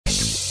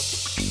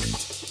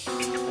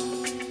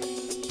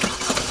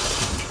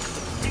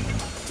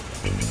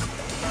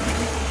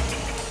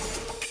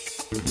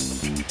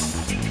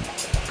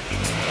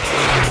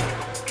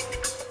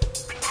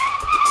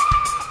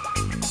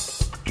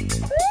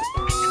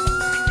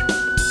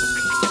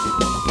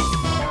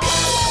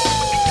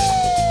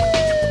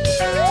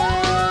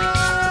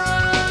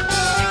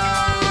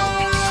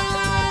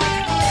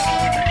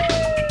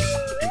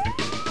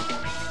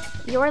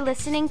You're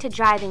listening to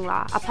Driving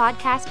Law, a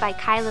podcast by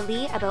Kyla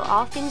about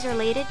all things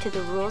related to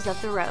the rules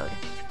of the road.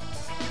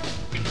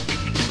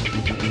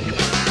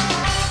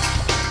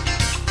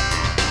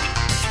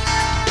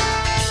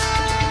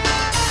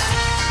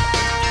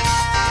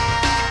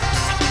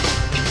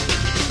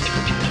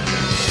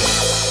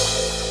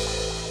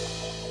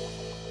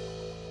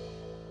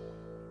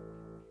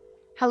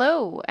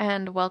 Hello,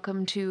 and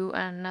welcome to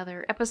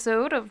another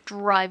episode of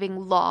Driving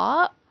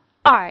Law.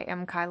 I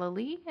am Kyla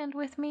Lee, and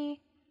with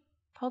me,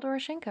 Paul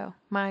Doroshenko,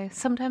 my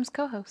sometimes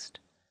co-host.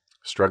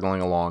 Struggling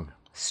along.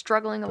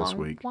 This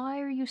week. Why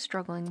are you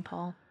struggling,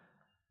 Paul?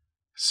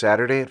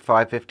 Saturday at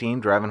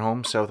 5:15, driving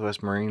home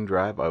Southwest Marine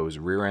Drive, I was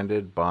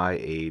rear-ended by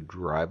a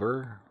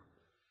driver,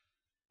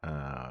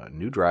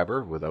 new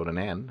driver without an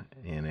N,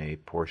 in a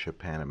Porsche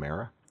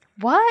Panamera.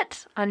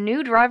 What? A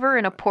new driver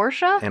in a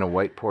Porsche? In a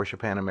white Porsche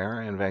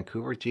Panamera in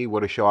Vancouver. Gee,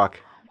 what a shock.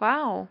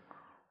 Wow.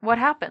 What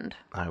happened?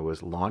 I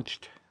was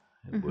launched.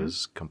 It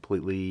was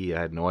completely,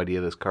 I had no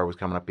idea this car was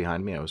coming up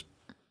behind me. I was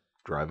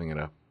driving at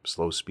a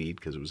slow speed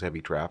because it was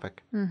heavy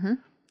traffic.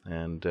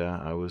 And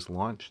I was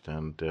launched,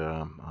 and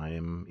I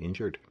am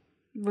injured.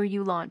 Were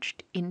you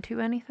launched into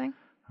anything?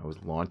 I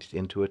was launched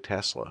into a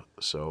Tesla.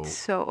 So,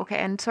 okay,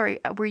 and sorry,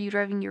 were you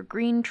driving your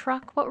green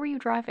truck? What were you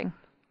driving?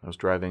 I was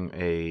driving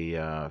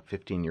a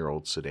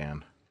 15-year-old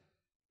sedan.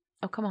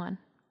 Oh, come on.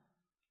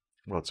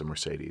 Well, it's a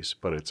Mercedes,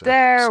 but it's a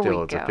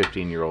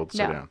 15-year-old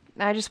sedan.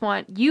 No, I just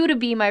want you to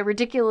be my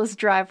ridiculous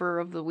driver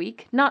of the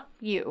week. Not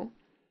you,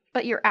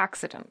 but your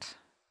accident.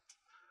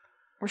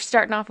 We're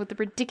starting off with the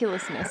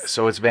ridiculousness.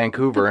 So it's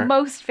Vancouver. The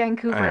most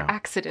Vancouver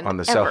accident on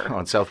the ever.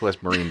 on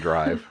Southwest Marine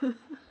Drive,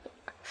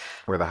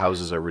 where the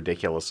houses are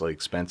ridiculously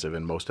expensive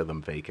and most of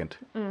them vacant.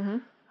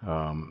 And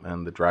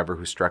the driver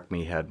who struck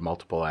me had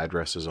multiple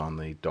addresses on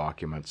the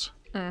documents.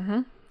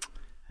 And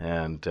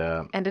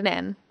an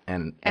N.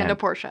 And a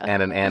Porsche.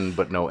 And an N,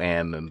 but no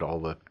N, and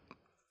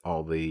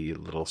all the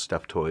little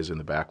stuffed toys in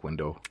the back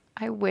window.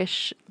 I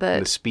wish that...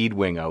 And the speed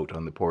wing out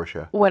on the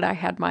Porsche. When I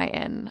had my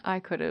N, I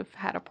could have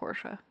had a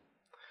Porsche.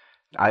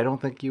 I don't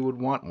think you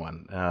would want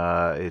one.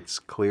 It's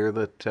clear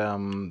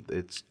that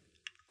it's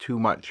too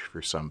much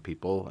for some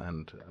people,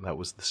 and that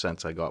was the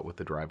sense I got with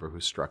the driver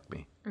who struck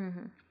me.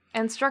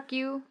 And struck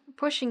you,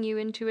 pushing you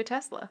into a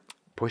Tesla.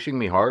 Pushing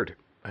me hard.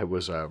 It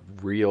was a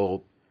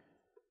real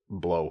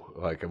blow.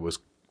 Like, it was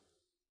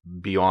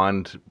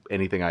beyond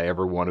anything I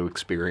ever want to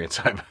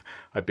experience.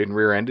 I've been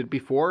rear-ended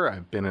before.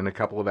 I've been in a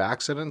couple of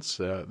accidents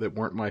that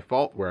weren't my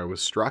fault where I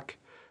was struck.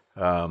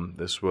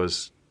 This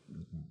was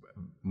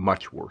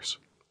much worse.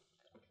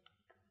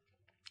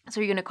 So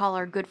you're going to call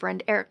our good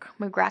friend Eric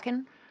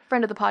McGracken,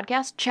 friend of the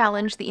podcast,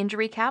 challenge the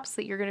injury caps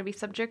that you're going to be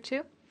subject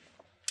to?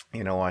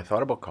 You know, I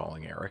thought about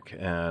calling Eric,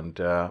 and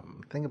the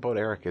thing about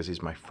Eric is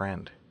he's my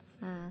friend.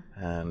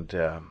 And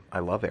I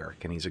love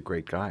Eric, and he's a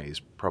great guy. He's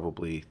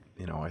probably,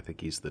 I think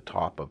he's the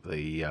top of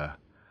the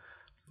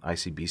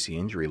ICBC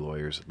injury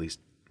lawyers, at least,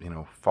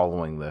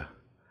 following the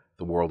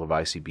world of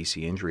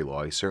ICBC injury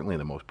law. He's certainly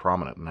the most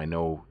prominent, and I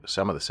know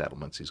some of the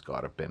settlements he's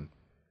got have been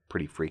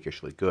pretty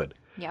freakishly good.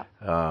 Yeah.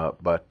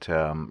 But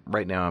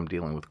right now I'm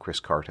dealing with Chris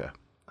Carta,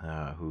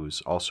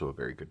 who's also a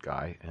very good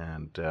guy,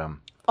 and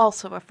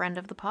also a friend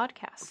of the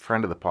podcast.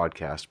 Friend of the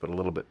podcast, but a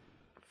little bit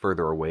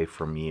further away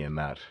from me in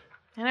that.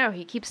 I know,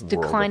 he keeps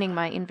declining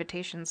my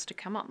invitations to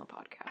come on the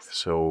podcast.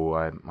 So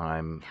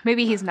I'm...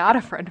 Maybe he's not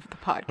a friend of the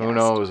podcast. Who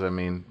knows? I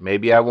mean,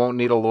 maybe I won't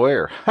need a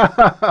lawyer.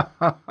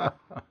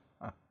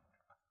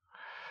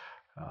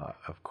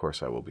 Of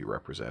course I will be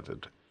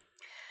represented.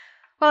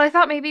 Well, I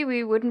thought maybe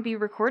we wouldn't be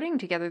recording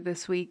together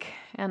this week,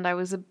 and I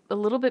was a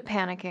little bit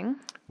panicking.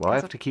 Well, I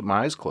have to keep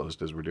my eyes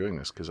closed as we're doing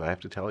this, because I have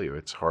to tell you,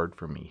 it's hard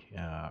for me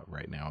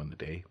right now in the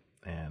day,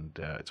 and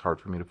it's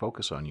hard for me to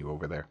focus on you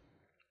over there.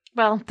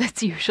 Well,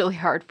 that's usually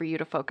hard for you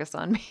to focus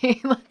on me,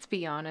 let's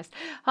be honest.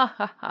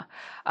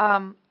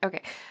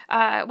 Okay.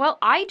 Well,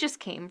 I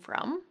just came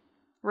from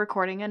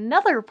recording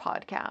another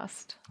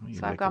podcast.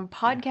 So I've gone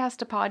podcast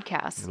to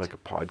podcast. You're like a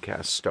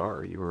podcast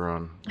star. You were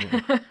on...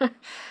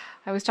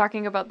 I was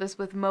talking about this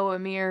with Mo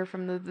Amir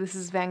from the This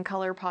Is Van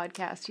Color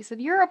podcast. He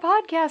said, "You're a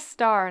podcast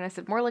star." And I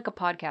said, "More like a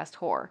podcast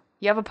whore.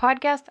 You have a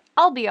podcast?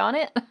 I'll be on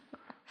it."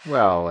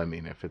 Well, I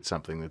mean, if it's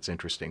something that's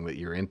interesting that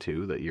you're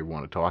into, that you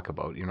want to talk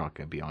about, you're not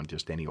going to be on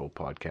just any old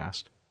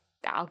podcast.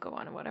 I'll go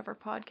on whatever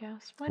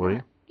podcast. Why Will not?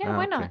 you? Yeah,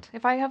 why not?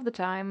 If I have the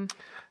time.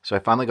 So I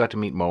finally got to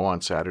meet Mo on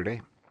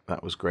Saturday.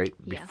 That was great.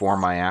 Yes. Before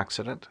my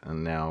accident.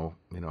 And now,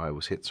 I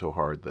was hit so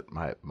hard that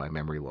my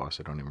memory loss,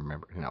 I don't even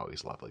remember.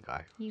 He's a lovely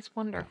guy. He's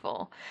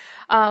wonderful.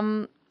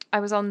 I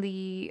was on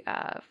the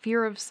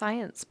Fear of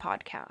Science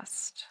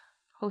podcast,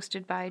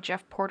 hosted by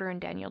Jeff Porter and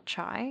Daniel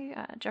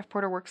Chai. Jeff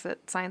Porter works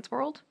at Science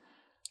World.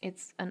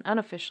 It's an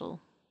unofficial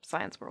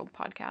Science World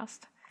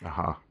podcast.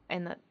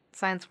 And that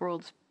Science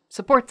World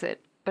supports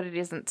it, but it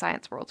isn't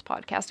Science World's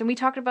podcast. And we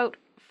talked about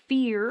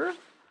fear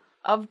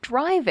of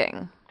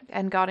driving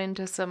and got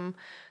into some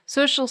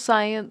social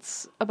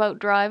science about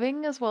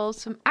driving as well as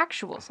some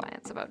actual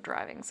science about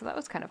driving. So that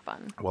was kind of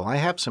fun. Well, I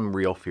have some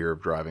real fear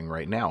of driving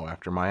right now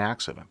after my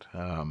accident.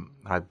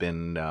 I've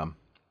been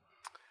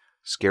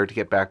scared to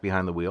get back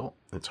behind the wheel.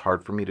 It's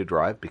hard for me to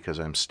drive because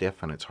I'm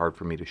stiff, and it's hard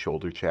for me to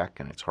shoulder check,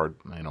 and it's hard.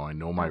 I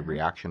know my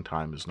reaction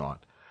time is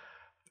not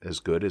as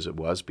good as it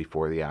was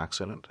before the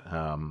accident.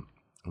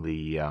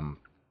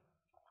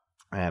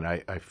 And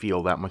I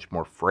feel that much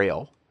more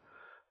frail,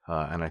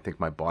 and I think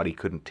my body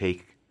couldn't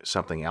take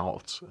something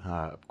else.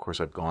 Of course,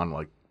 I've gone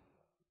like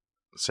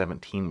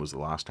 17 was the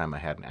last time I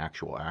had an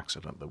actual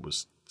accident that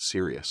was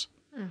serious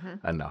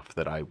enough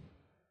that I,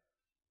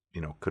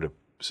 could have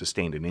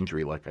sustained an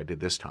injury like I did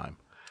this time.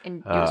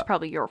 And it was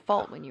probably your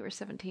fault when you were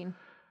 17.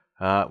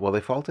 Well,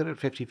 they faulted it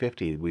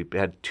 50-50. We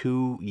had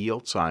two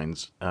yield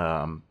signs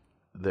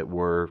that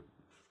were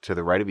to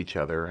the right of each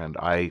other, and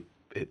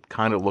it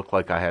kind of looked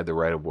like I had the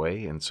right of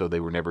way, and so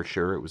they were never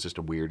sure. It was just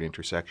a weird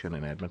intersection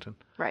in Edmonton.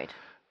 Right.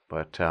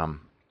 But I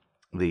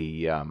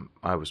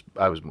was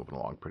moving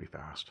along pretty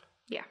fast.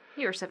 Yeah,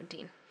 you were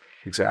 17.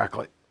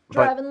 Exactly.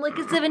 Driving like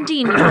a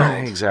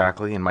 17-year-old.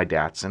 Exactly, in my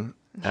Datsun.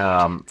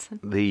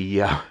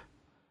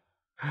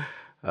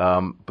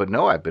 But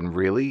no, I've been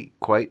really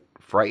quite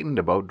frightened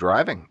about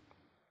driving.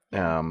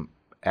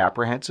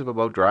 Apprehensive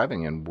about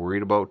driving and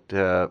worried about,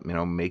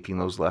 making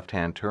those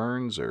left-hand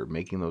turns or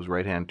making those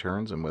right-hand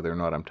turns and whether or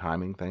not I'm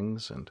timing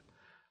things, and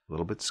a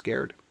little bit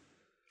scared.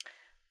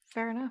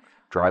 Fair enough.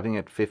 Driving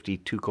at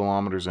 52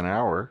 kilometers an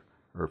hour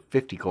or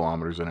 50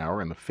 kilometers an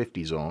hour in the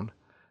 50 zone,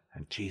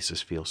 and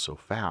Jesus, feels so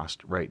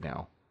fast right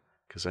now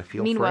because I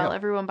feel Meanwhile, frail.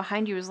 everyone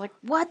behind you is like,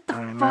 what the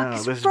I fuck know,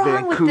 is this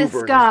wrong Vancouver, with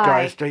this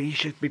guy? He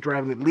should be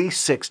driving at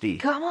least 60.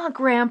 Come on,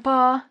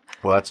 Grandpa.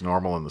 Well, that's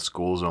normal in the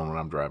school zone when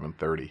I'm driving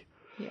 30.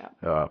 Yeah.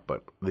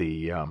 But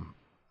and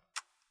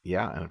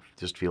it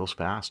just feels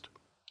fast.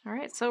 All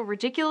right, so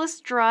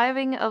ridiculous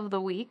driving of the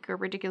week, or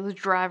ridiculous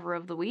driver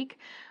of the week,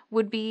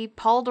 would be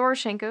Paul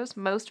Doroshenko's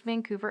most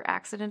Vancouver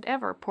accident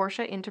ever.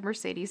 Porsche into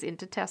Mercedes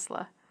into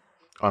Tesla.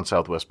 On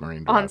Southwest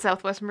Marine Drive. On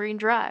Southwest Marine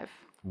Drive.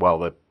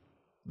 Well,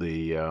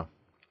 the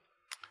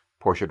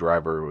Porsche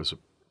driver was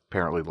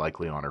apparently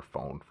likely on her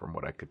phone, from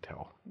what I could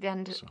tell.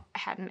 And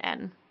had an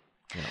N.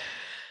 Yeah.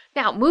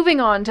 Now,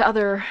 moving on to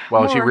other...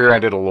 Well, she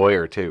rear-ended a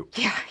lawyer, too.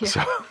 Yeah.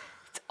 So.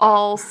 It's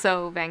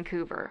also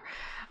Vancouver.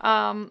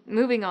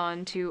 Moving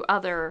on to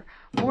other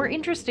more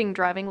interesting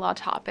driving law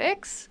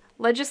topics.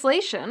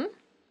 Legislation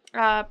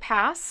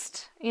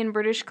passed in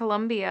British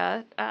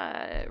Columbia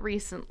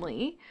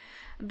recently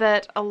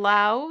that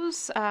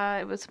allows...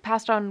 it was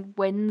passed on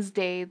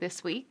Wednesday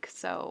this week,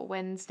 so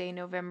Wednesday,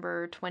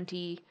 November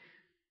 26th.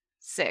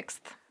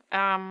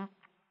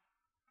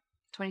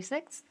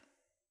 26th?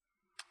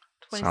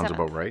 27th. Sounds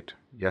about right.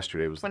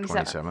 Yesterday was the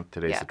 27th.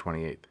 Today's the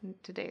 28th.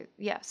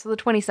 So the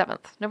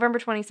 27th. November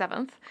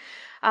 27th.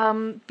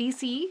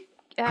 BC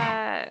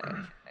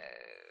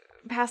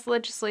passed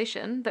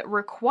legislation that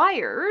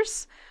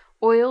requires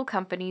oil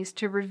companies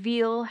to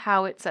reveal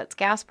how it sets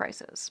gas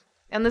prices.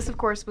 And this, of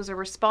course, was a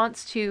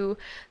response to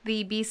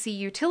the BC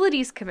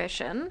Utilities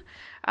Commission,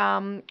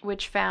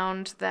 which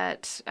found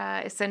that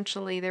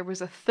essentially there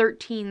was a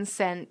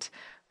 13-cent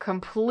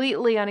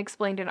completely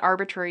unexplained and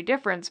arbitrary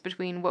difference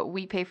between what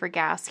we pay for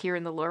gas here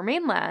in the Lower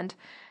Mainland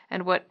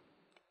and what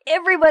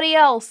everybody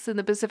else in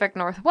the Pacific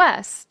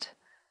Northwest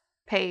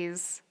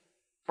pays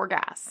for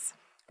gas.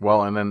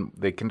 Well, and then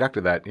they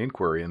conducted that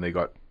inquiry and they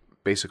got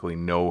basically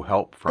no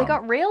help from... They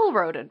got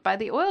railroaded by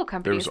the oil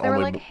companies.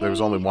 There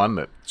was only one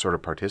that sort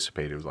of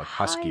participated. It was like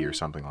Husky or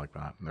something like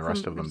that. And the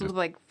rest of them just...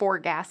 like 4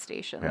 gas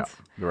stations. Yeah,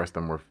 the rest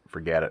of them were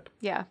forget it.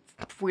 Yeah.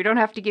 If we don't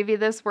have to give you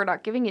this, we're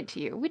not giving it to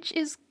you, which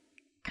is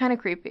kind of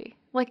creepy.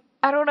 Like,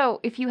 I don't know,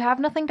 if you have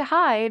nothing to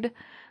hide,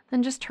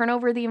 then just turn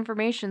over the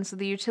information so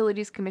the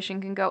Utilities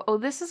Commission can go, oh,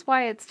 this is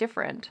why it's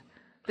different.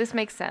 This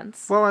makes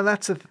sense. Well, and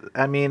that's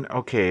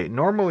okay,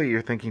 normally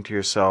you're thinking to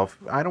yourself,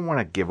 I don't want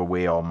to give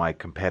away all my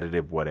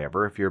competitive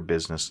whatever if you're a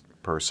business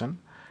person.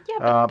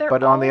 Yeah,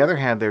 but on the other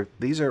hand,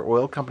 these are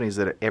oil companies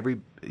that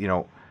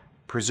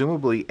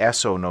presumably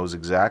Esso knows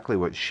exactly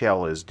what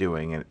Shell is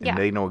doing, and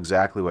they know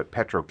exactly what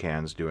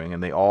Petrocan's doing,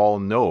 and they all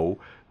know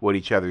what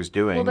each other's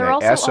doing.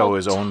 Well, Esso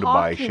is owned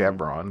by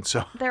Chevron,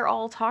 so they're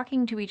all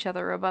talking to each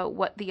other about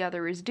what the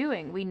other is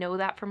doing. We know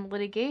that from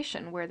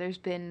litigation, where there's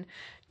been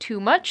too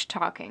much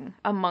talking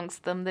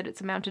amongst them that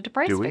it's amounted to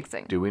price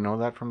fixing. Do we know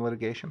that from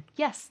litigation?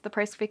 Yes, the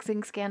price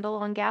fixing scandal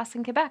on gas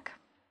in Quebec.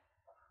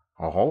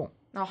 Oh.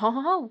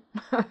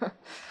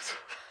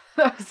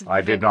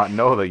 I did not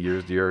know that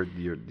you're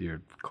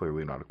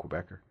clearly not a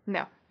Quebecer.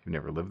 No. You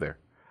never lived there.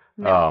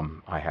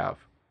 No. I have.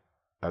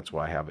 That's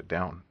why I have it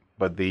down.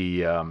 But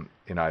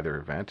in either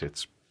event,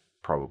 it's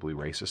probably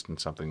racist and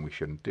something we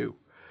shouldn't do.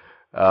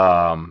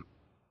 I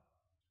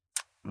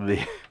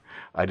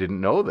didn't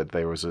know that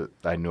there was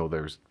I know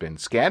there's been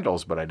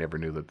scandals, but I never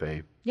knew that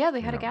they... Yeah, they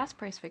had a gas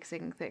price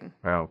fixing thing.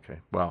 Okay.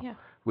 Well, yeah.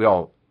 we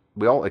all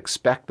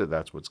expect that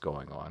that's what's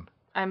going on.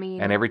 I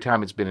mean... And every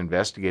time it's been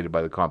investigated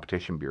by the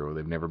Competition Bureau,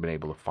 they've never been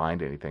able to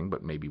find anything,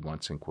 but maybe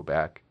once in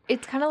Quebec.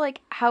 It's kind of like,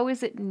 how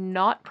is it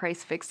not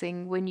price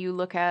fixing when you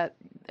look at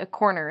a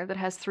corner that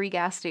has 3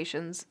 gas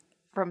stations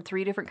from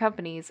 3 different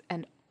companies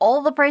and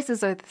all the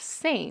prices are the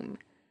same?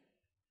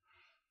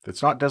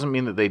 Doesn't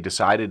mean that they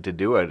decided to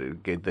do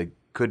it.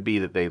 could be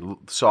that they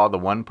saw the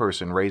one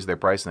person raise their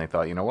price and they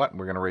thought, you know what,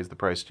 we're going to raise the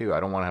price too. I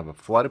don't want to have a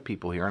flood of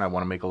people here and I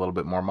want to make a little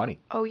bit more money.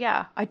 Oh,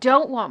 yeah. I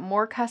don't want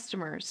more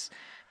customers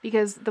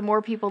because the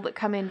more people that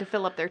come in to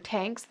fill up their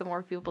tanks, the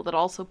more people that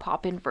also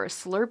pop in for a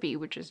Slurpee,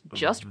 which is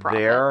just profit.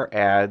 There are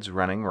ads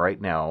running right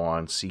now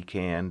on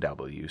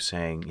CKNW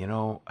saying,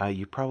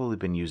 you've probably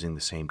been using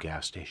the same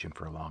gas station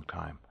for a long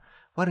time.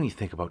 Why don't you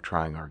think about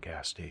trying our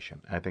gas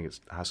station? I think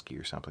it's Husky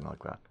or something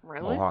like that.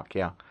 Really? Mohawk,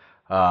 yeah.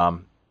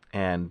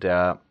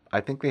 I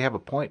think they have a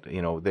point.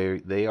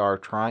 They are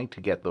trying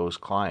to get those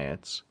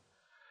clients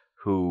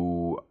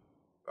who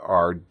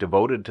are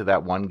devoted to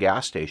that one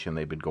gas station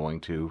they've been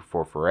going to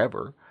for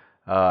forever.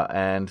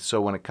 And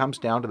so when it comes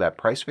down to that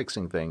price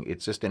fixing thing,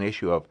 it's just an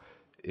issue of,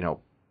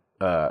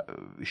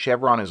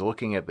 Chevron is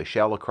looking at the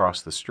Shell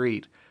across the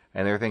street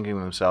and they're thinking to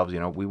themselves,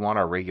 we want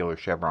our regular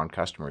Chevron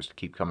customers to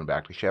keep coming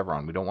back to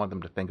Chevron. We don't want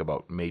them to think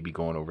about maybe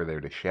going over there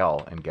to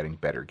Shell and getting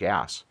better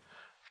gas.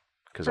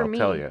 Because I'll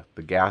tell you,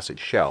 the gas at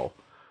Shell,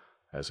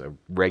 as a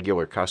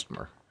regular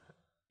customer,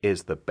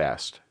 is the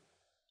best.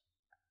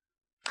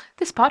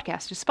 This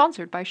podcast is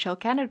sponsored by Shell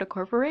Canada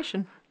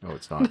Corporation. No,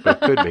 it's not,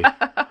 but it could be.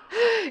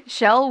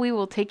 Shell, we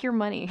will take your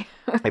money.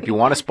 If you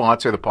want to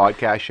sponsor the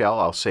podcast, Shell,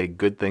 I'll say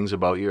good things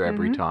about you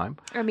every time.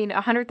 I mean,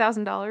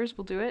 $100,000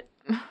 will do it.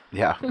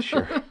 Yeah,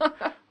 sure.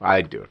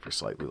 I'd do it for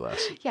slightly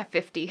less. Yeah,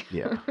 50.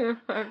 Yeah.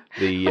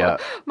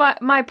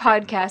 My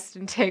podcast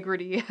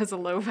integrity has a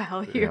low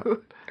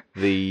value.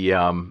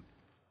 Yeah.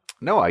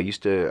 No, I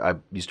used to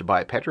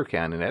buy a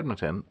Petrocan in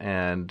Edmonton,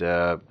 and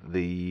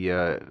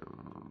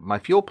my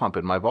fuel pump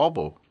in my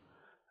Volvo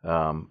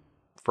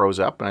froze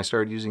up, and I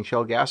started using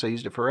Shell gas. I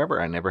used it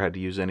forever. I never had to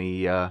use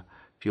any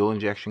fuel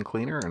injection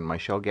cleaner, and my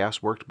Shell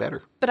gas worked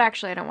better. But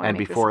actually, I don't want to And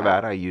make before this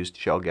that, I used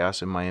Shell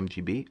gas in my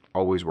MGB.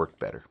 Always worked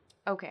better.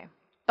 Okay.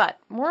 But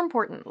more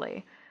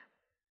importantly,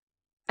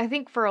 I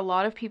think for a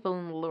lot of people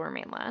in the Lower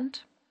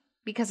Mainland,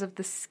 because of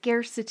the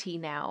scarcity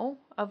now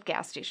of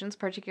gas stations,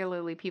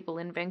 particularly people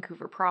in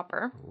Vancouver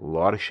proper. A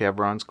lot of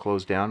Chevrons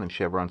closed down, and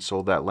Chevron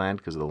sold that land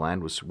because the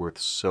land was worth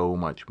so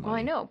much money. Well,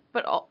 I know,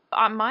 but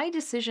my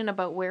decision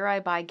about where I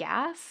buy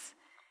gas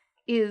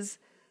is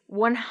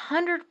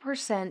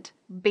 100%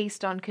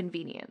 based on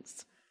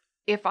convenience.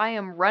 If I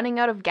am running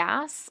out of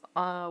gas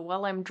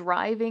while I'm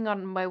driving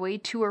on my way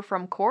to or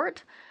from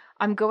court,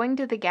 I'm going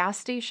to the gas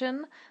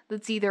station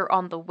that's either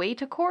on the way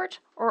to court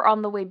or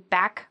on the way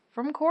back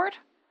from court.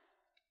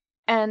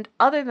 And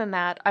other than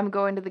that, I'm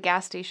going to the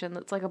gas station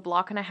that's like a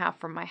block and a half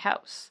from my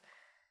house.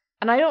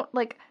 And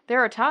there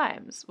are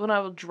times when I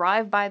will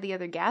drive by the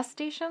other gas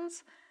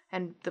stations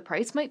and the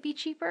price might be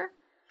cheaper,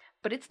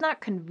 but it's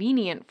not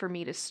convenient for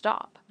me to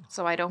stop,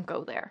 so I don't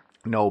go there.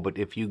 No, but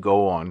if you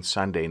go on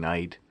Sunday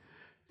night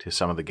to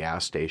some of the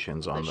gas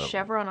stations on the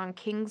Chevron on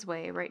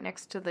Kingsway right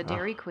next to the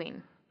Dairy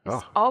Queen.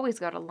 It's always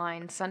got a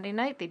line. Sunday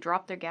night, they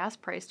drop their gas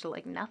price to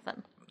like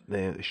nothing.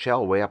 The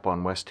Shell way up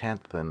on West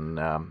 10th and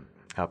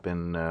up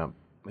in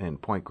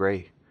Point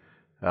Grey,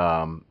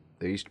 there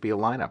used to be a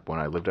lineup when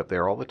I lived up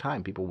there all the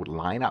time. People would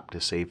line up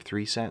to save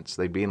 3 cents.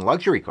 They'd be in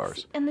luxury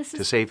cars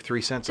to save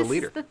 3 cents a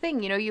liter. This is the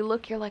thing. You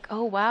look, you're like,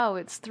 oh, wow,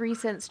 it's 3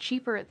 cents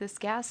cheaper at this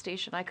gas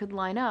station. I could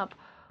line up.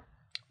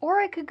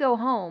 Or I could go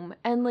home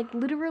and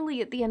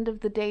literally at the end of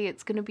the day,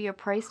 it's going to be a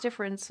price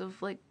difference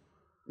of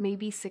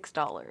maybe $6.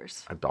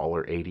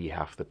 $1.80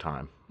 half the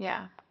time.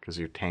 Yeah. Because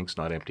your tank's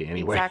not empty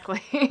anyway.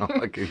 Exactly.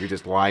 You're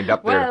just lined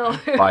up there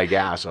to buy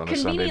gas on a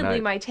Sunday night.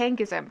 Conveniently, my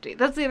tank is empty.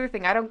 That's the other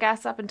thing. I don't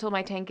gas up until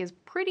my tank is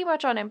pretty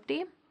much on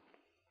empty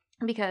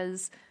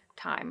because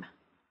time.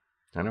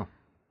 I know.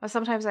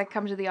 Sometimes I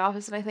come to the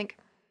office and I think,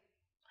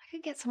 I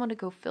could get someone to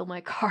go fill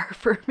my car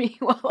for me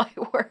while I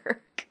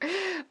work.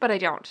 But I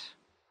don't.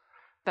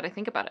 But I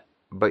think about it.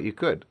 But you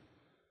could.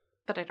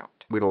 But I don't.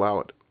 We'd allow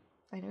it.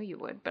 I know you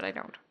would, but I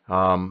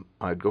don't.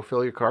 I'd go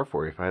fill your car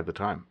for you if I had the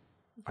time.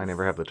 I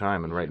never have the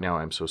time, and right now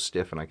I'm so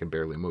stiff and I can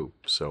barely move,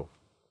 so...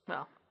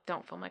 Well,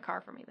 don't fill my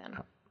car for me then.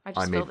 I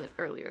just filled it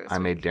earlier this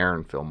week. made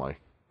Darren fill my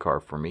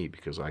car for me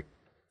because I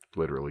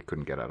literally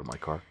couldn't get out of my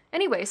car.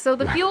 Anyway, so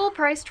the Fuel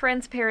Price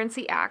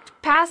Transparency Act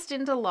passed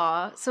into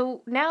law,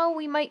 so now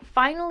we might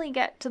finally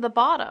get to the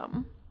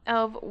bottom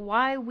of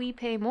why we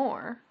pay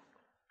more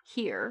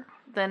here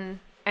than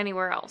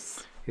anywhere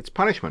else. It's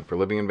punishment for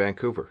living in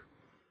Vancouver.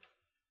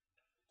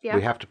 Yeah.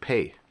 We have to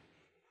pay.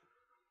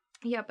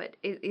 Yeah, but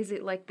is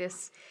it like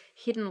this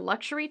hidden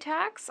luxury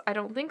tax? I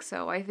don't think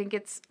so. I think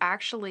it's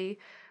actually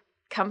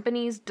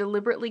companies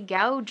deliberately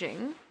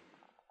gouging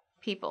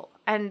people.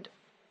 And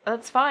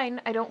that's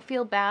fine. I don't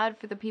feel bad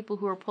for the people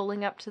who are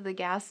pulling up to the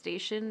gas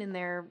station in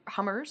their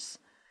Hummers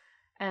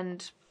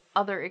and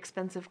other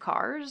expensive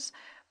cars.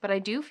 But I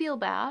do feel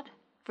bad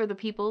for the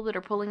people that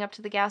are pulling up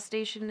to the gas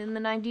station in the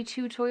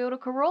 92 Toyota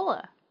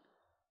Corolla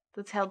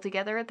that's held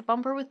together at the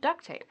bumper with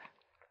duct tape.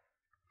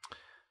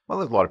 Well,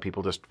 there's a lot of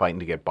people just fighting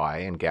to get by,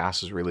 and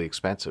gas is really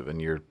expensive.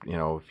 And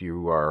if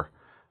you are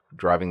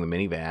driving the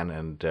minivan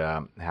and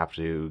have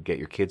to get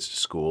your kids to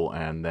school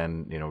and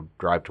then,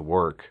 drive to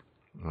work,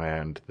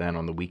 and then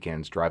on the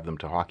weekends drive them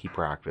to hockey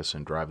practice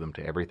and drive them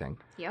to everything.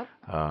 Yep.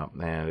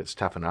 And it's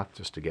tough enough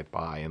just to get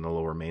by in the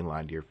Lower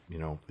Mainland.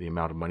 The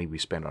amount of money we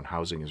spend on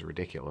housing is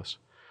ridiculous.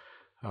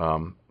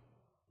 No,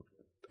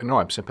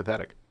 I'm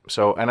sympathetic.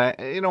 So, and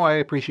I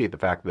appreciate the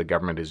fact that the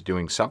government is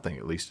doing something.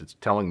 At least it's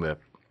telling the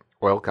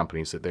oil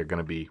companies that they're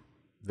going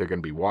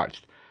to be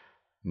watched.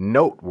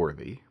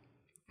 Noteworthy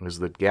is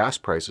that gas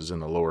prices in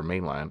the Lower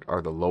Mainland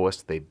are the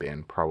lowest they've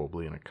been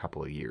probably in a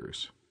couple of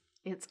years.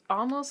 It's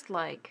almost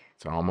like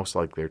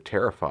they're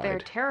terrified. They're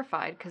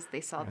terrified because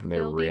they saw the And they're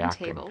bill being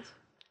reacting. tabled.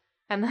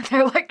 And then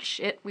they're like,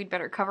 shit, we'd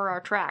better cover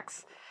our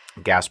tracks.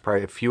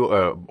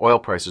 Oil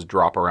prices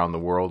drop around the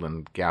world,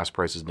 and gas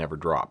prices never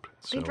dropped.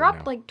 They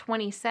dropped like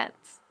 20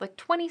 cents. Like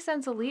 20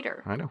 cents a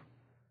liter. I know.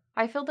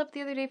 I filled up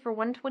the other day for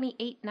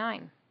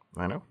 $128.9.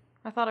 I know.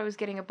 I thought I was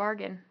getting a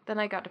bargain. Then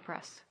I got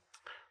depressed.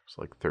 It's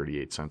like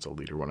 38 cents a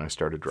liter when I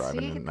started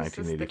driving in 1984. This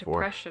is the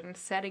depression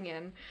setting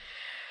in.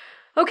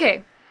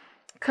 Okay.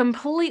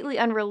 Completely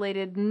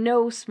unrelated,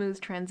 no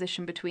smooth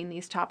transition between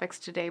these topics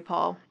today,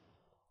 Paul.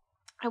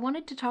 I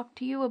wanted to talk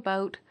to you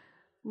about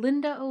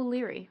Linda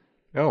O'Leary.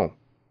 Oh,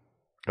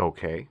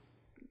 okay.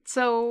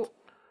 So,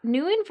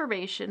 new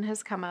information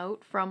has come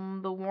out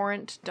from the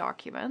warrant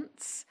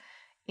documents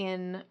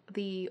in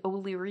the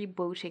O'Leary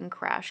boating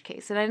crash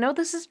case. And I know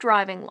this is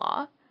driving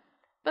law,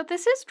 but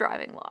this is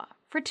driving law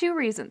for two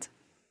reasons.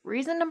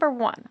 Reason number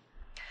one.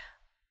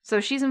 So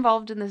she's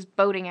involved in this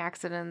boating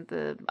accident.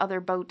 The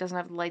other boat doesn't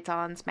have the lights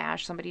on,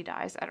 smash, somebody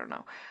dies. I don't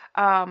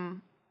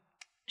know.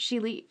 She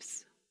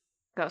leaves,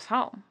 goes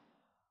home.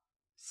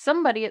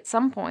 Somebody at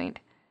some point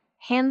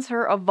hands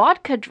her a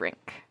vodka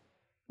drink,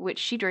 which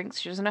she drinks.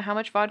 She doesn't know how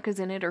much vodka's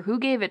in it or who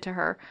gave it to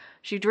her.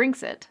 She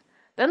drinks it.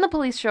 Then the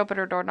police show up at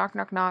her door, knock,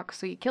 knock, knock.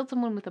 So you killed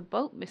someone with a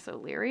boat, Miss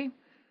O'Leary.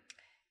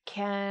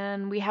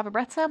 Can we have a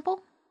breath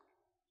sample?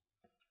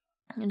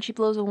 And she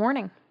blows a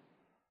warning.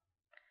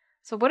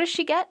 So what does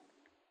she get?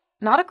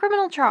 Not a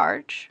criminal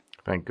charge.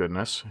 Thank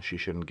goodness. She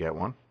shouldn't get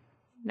one.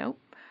 Nope.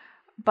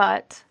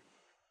 But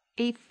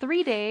a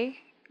 3-day,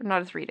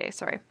 not a 3-day,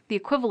 sorry, the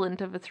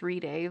equivalent of a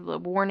 3-day, the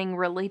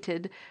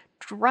warning-related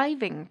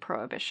driving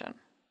prohibition.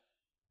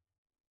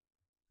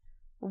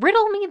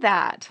 Riddle me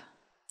that.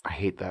 I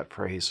hate that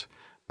phrase.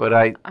 But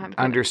I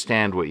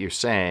understand what you're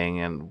saying,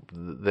 and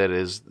that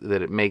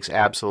it makes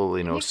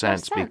absolutely no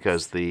sense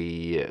because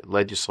the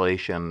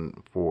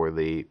legislation for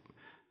the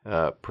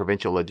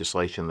provincial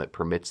legislation that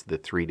permits the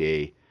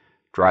 3-day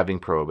driving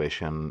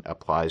prohibition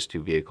applies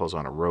to vehicles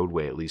on a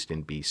roadway, at least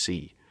in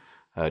BC.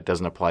 It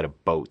doesn't apply to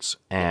boats,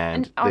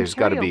 and there's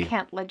got to be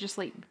can't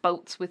legislate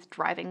boats with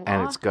driving law,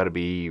 and it's got to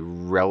be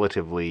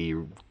relatively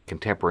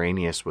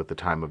contemporaneous with the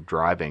time of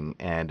driving,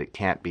 and it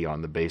can't be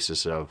on the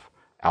basis of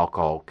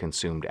alcohol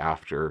consumed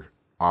after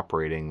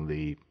operating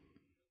the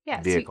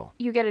vehicle.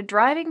 So you get a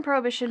driving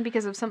prohibition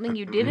because of something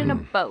you did in a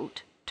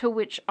boat, to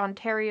which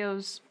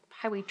Ontario's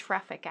Highway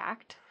Traffic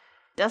Act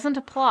doesn't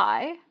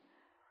apply.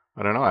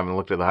 I don't know. I haven't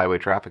looked at the Highway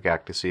Traffic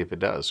Act to see if it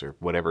does or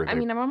whatever. I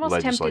mean, I'm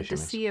almost tempted to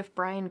see if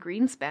Brian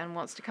Greenspan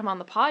wants to come on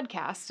the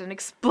podcast and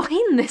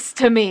explain this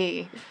to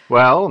me.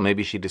 Well,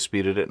 maybe she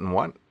disputed it and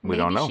won. We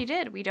don't know. Maybe she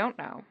did. We don't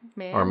know.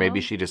 Or maybe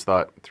she just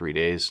thought 3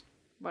 days.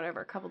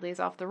 Whatever, a couple days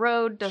off the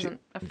road doesn't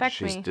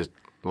affect me. She's just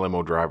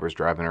limo drivers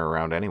driving her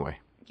around anyway.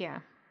 Yeah.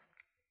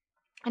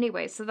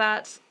 Anyway, so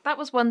that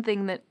was one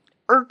thing that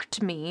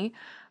irked me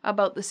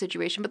about the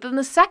situation. But then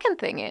the second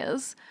thing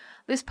is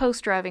this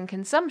post-driving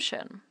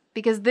consumption.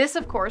 Because this,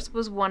 of course,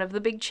 was one of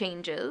the big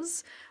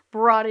changes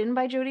brought in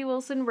by Jody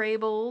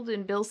Wilson-Raybould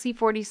in Bill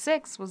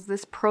C-46 was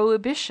this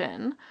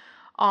prohibition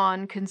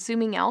on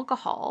consuming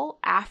alcohol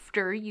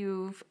after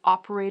you've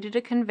operated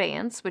a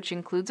conveyance, which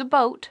includes a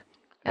boat.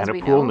 And a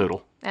pool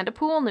noodle. And a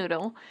pool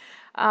noodle.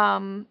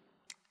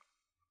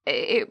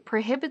 It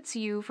prohibits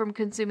you from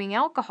consuming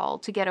alcohol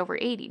to get over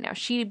 80. Now,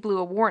 she blew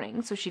a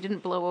warning, so she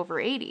didn't blow over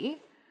 80.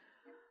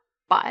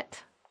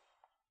 But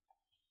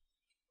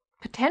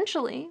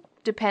potentially,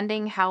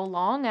 depending how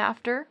long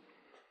after.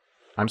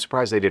 I'm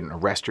surprised they didn't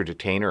arrest her,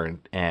 detain her,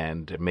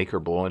 and make her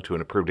blow into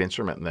an approved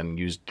instrument and then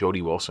use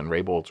Jody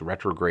Wilson-Raybould's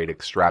retrograde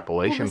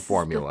extrapolation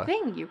formula. This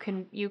is the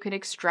thing. You can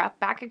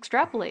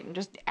extrapolate and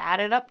just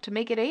add it up to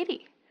make it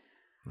 80.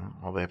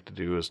 All they have to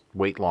do is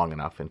wait long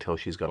enough until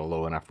she's got a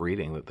low enough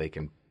reading that they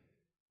can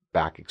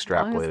back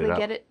extrapolate it up. As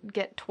long as they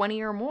get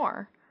 20 or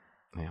more.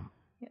 Yeah.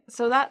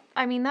 So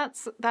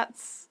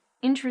that's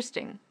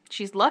interesting.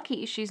 She's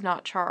lucky she's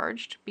not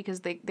charged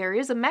because there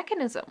is a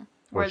mechanism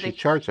where she's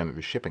charged under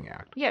the Shipping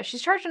Act. Yeah,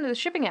 she's charged under the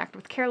Shipping Act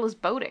with careless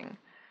boating.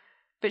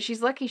 But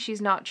she's lucky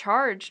she's not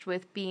charged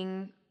with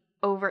being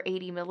over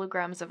 80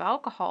 milligrams of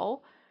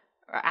alcohol,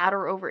 or at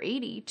or over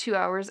 80, 2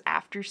 hours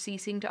after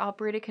ceasing to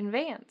operate a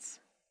conveyance.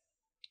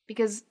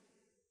 Because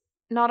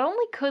not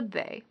only could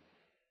they,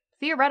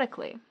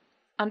 theoretically,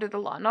 under the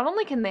law, not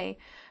only can they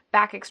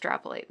back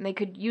extrapolate, and they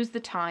could use the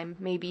time,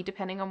 maybe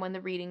depending on when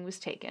the reading was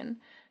taken,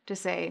 to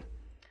say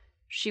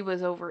she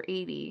was over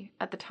 80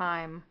 at the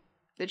time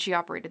that she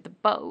operated the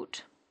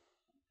boat.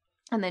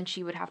 And then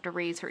she would have to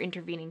raise her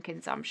intervening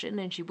consumption,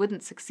 and she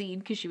wouldn't succeed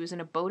because she was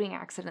in a boating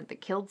accident that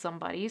killed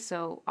somebody.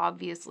 So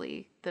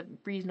obviously the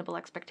reasonable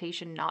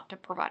expectation not to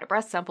provide a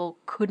breast sample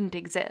couldn't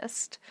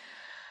exist.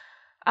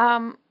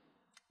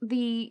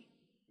 The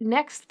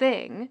next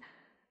thing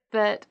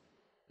that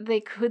they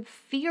could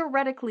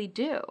theoretically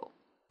do,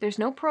 there's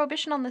no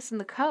prohibition on this in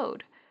the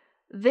code,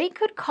 they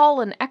could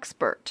call an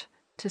expert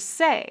to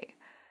say,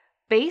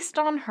 based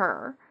on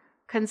her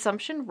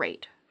consumption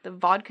rate, the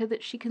vodka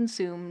that she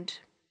consumed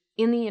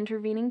in the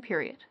intervening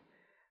period,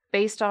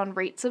 based on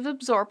rates of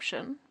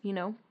absorption,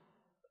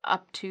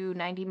 up to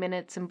 90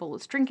 minutes in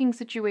bolus drinking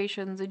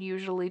situations and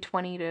usually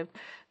 20 to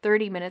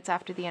 30 minutes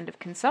after the end of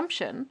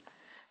consumption,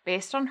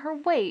 based on her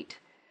weight,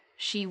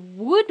 she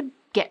would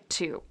get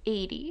to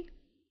 80,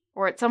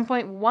 or at some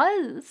point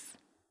was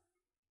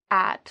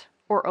at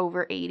or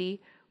over 80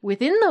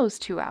 within those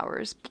 2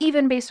 hours,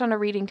 even based on a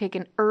reading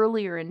taken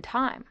earlier in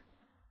time.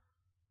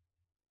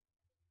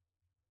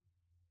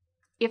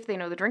 If they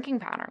know the drinking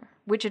pattern,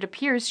 which it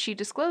appears she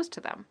disclosed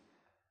to them.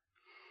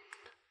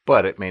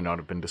 But it may not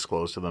have been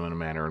disclosed to them in a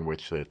manner in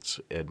which it's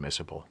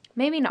admissible.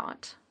 Maybe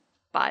not,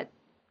 but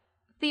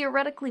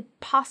theoretically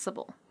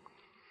possible.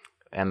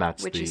 And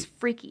which is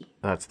freaky.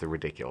 That's the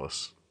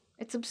ridiculous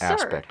it's absurd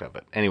aspect of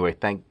it. Anyway,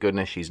 thank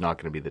goodness she's not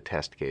going to be the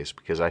test case,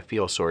 because I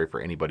feel sorry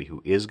for anybody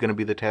who is going to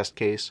be the test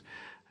case,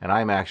 and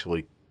I'm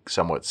actually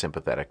somewhat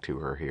sympathetic to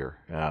her here.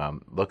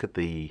 Look at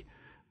the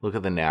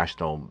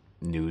national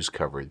news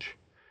coverage.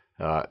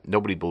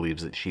 Nobody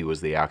believes that she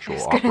was the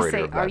actual operator of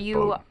that boat. Are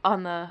you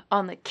on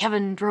the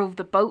Kevin drove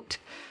the boat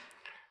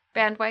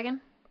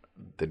bandwagon?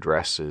 The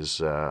dress is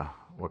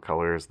what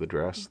color is the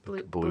dress?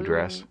 Blue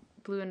dress.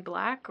 Blue and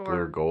black, or blue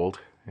or gold?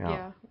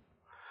 Yeah.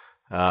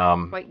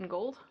 White and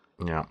gold.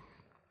 Yeah.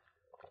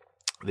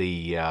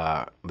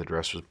 The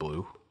dress was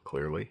blue,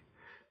 clearly,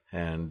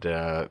 and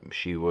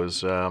she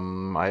was.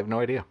 I have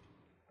no idea.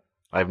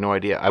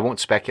 I won't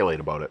speculate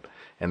about it,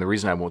 and the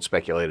reason I won't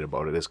speculate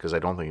about it is because I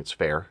don't think it's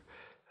fair.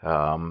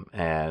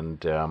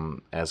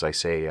 As I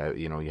say,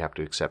 you have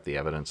to accept the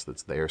evidence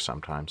that's there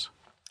sometimes.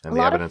 And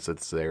the evidence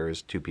that's there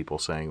is two people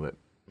saying that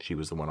she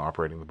was the one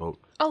operating the boat.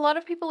 A lot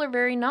of people are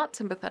very not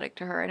sympathetic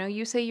to her. I know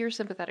you say you're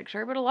sympathetic to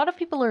her, but a lot of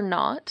people are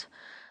not.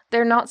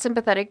 They're not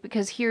sympathetic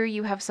because here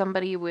you have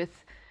somebody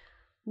with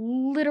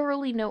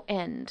literally no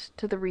end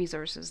to the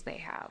resources they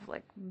have,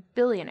 like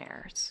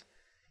billionaires.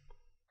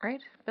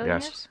 Right?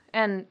 Billionaires? Yes.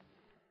 And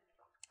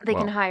they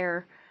can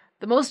hire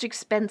the most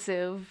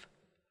expensive,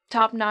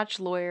 top-notch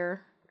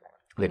lawyer.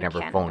 They never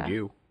Canada. phoned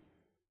you.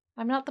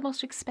 I'm not the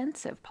most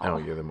expensive, Paul. I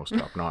know you're the most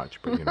top-notch,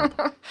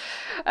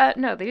 but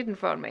no, they didn't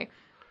phone me.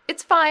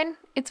 It's fine.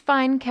 It's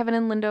fine, Kevin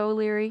and Linda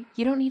O'Leary.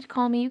 You don't need to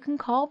call me. You can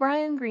call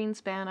Brian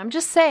Greenspan. I'm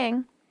just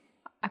saying,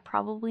 I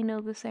probably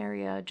know this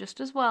area just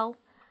as well.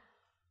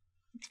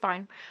 It's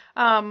fine.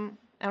 I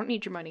don't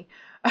need your money.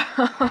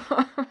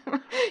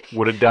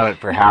 Would have done it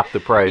for half the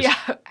price.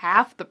 Yeah,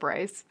 half the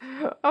price.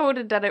 I would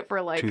have done it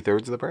for like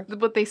 2/3 of the price?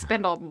 what they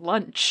spend on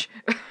lunch.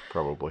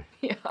 Probably.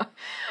 Yeah.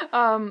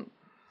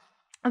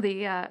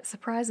 The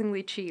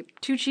surprisingly cheap.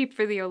 Too cheap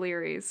for the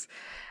O'Learys.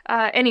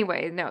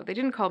 Anyway, no, they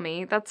didn't call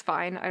me. That's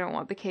fine. I don't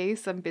want the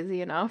case. I'm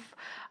busy enough.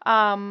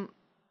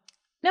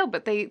 No,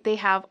 but they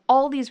have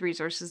all these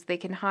resources. They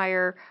can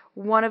hire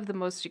one of the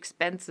most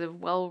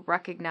expensive,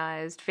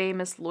 well-recognized,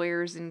 famous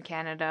lawyers in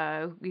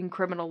Canada in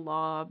criminal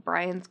law,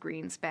 Brian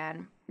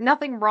Greenspan.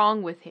 Nothing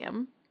wrong with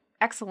him.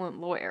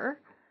 Excellent lawyer.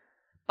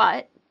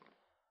 But,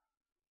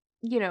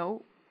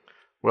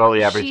 well,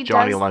 the average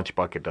Johnny Lunch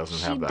bucket doesn't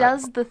have that. She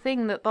does the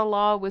thing that the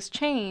law was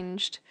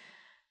changed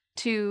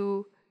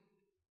to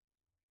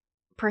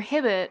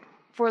prohibit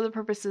for the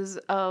purposes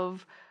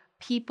of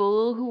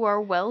people who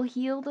are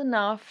well-heeled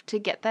enough to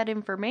get that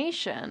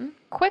information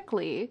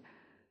quickly.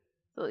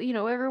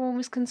 Everyone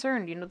was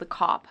concerned. The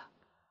cop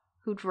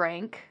who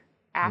drank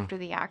after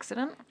the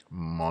accident.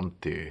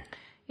 Monty.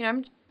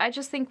 I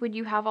just think when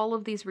you have all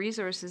of these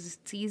resources,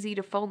 it's easy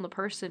to phone the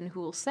person who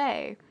will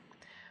say,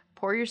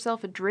 pour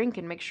yourself a drink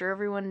and make sure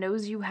everyone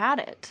knows you had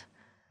it.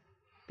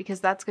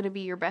 Because that's going to be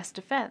your best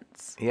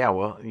defense. Yeah,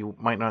 well, you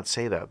might not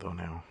say that, though,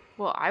 now.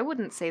 Well, I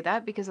wouldn't say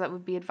that because that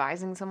would be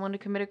advising someone to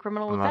commit a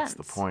criminal offense.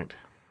 That's the point.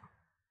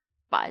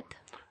 But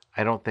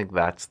I don't think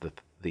that's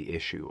the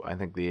issue. I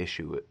think the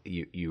issue,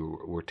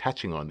 you were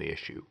touching on the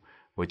issue,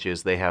 which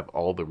is they have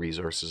all the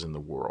resources in the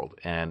world.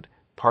 And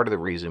part of the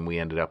reason we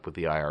ended up with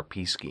the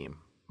IRP scheme,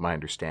 my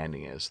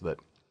understanding is that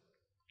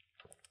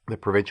the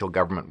provincial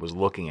government was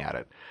looking at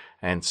it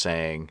and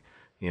saying,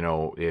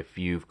 if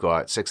you've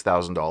got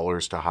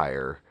 $6,000 to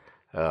hire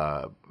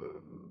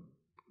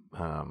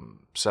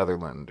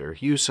Sutherland or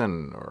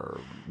Hewson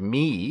or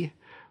me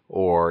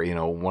or,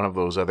 one of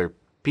those other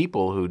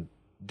people who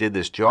did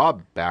this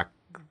job back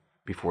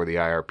before the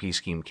IRP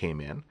scheme came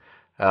in,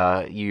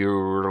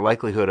 your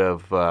likelihood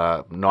of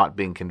not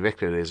being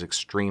convicted is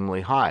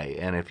extremely high.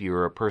 And if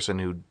you're a person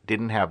who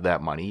didn't have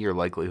that money, your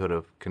likelihood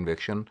of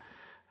conviction,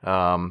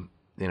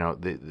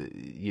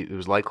 it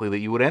was likely that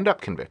you would end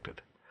up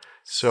convicted.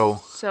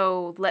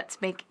 So let's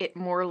make it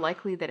more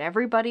likely that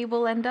everybody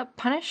will end up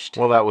punished?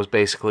 Well, that was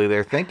basically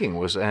their thinking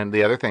and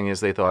the other thing is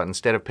they thought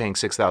instead of paying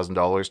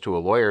 $6,000 to a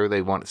lawyer,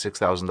 they want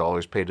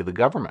 $6,000 paid to the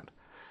government.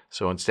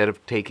 So instead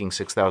of taking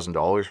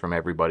 $6,000 from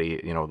everybody,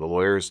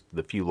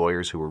 the few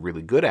lawyers who were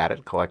really good at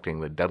it,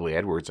 collecting the Dudley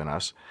Edwards and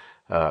us,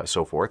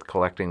 so forth,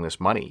 collecting this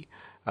money,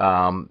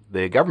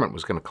 the government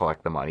was going to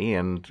collect the money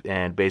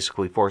and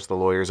basically force the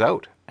lawyers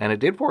out. And it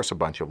did force a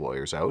bunch of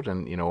lawyers out.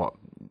 And,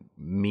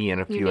 me and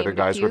a few other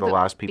guys were the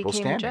last people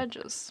standing.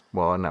 Judges.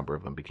 Well, a number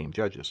of them became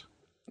judges.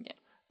 Yeah.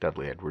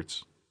 Dudley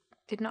Edwards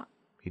did not.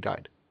 He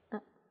died.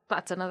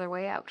 That's another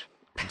way out.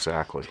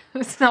 Exactly.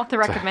 It's not the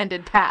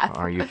recommended path.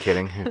 Are you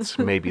kidding? It's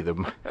maybe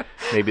the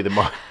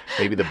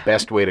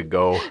best way to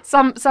go.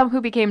 Some who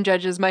became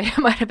judges might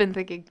have been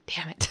thinking,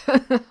 "Damn it,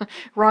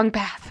 wrong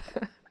path."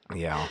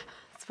 Yeah.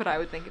 That's what I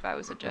would think if I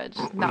was a judge.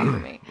 Not for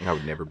me. I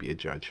would never be a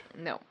judge.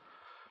 No.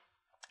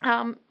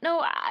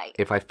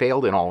 If I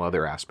failed in all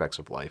other aspects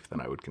of life,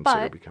 then I would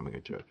consider becoming a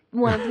judge.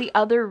 One of the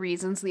other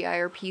reasons the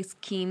IRP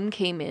scheme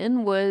came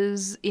in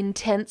was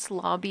intense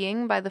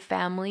lobbying by the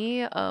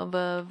family of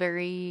a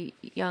very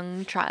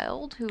young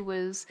child who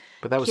was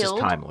But that was just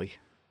timely.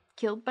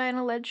 Killed by an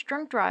alleged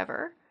drunk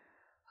driver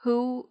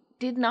who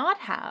did not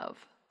have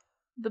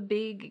the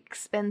big,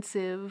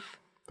 expensive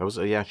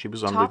she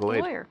was on legal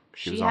aid. Lawyer.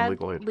 She was on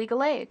legal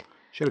aid.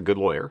 She had a good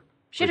lawyer.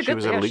 She was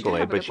at legal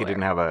aid, but she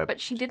didn't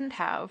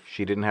have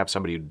She didn't have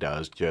somebody who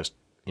does just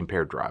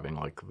impaired driving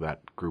like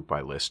that group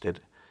I listed,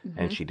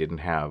 and she didn't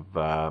have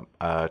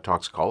a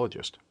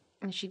toxicologist.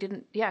 And she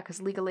didn't, because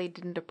legal aid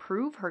didn't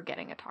approve her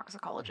getting a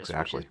toxicologist,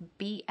 exactly. Which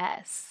is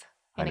BS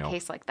in a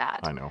case like that.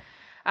 I know.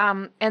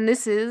 And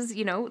this is,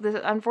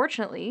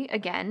 unfortunately,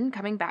 again,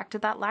 coming back to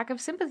that lack of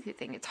sympathy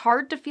thing. It's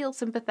hard to feel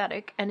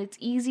sympathetic, and it's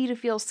easy to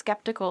feel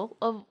skeptical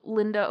of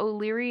Linda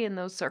O'Leary in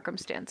those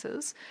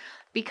circumstances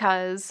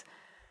because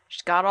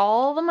she's got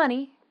all the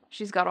money,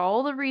 she's got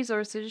all the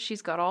resources,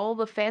 she's got all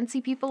the fancy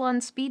people on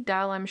speed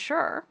dial, I'm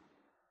sure.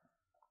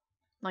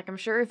 Like, I'm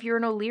sure if you're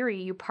an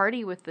O'Leary, you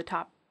party with the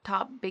top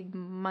big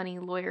money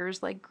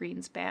lawyers like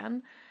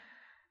Greenspan.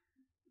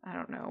 I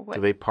don't know. Do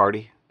they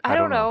party? I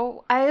don't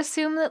know. I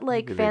assume that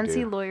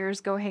fancy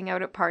lawyers go hang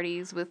out at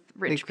parties with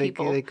rich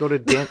people. They go to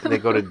they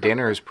go to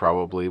dinners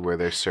probably where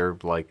they're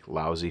served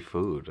lousy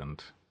food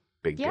and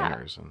big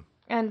dinners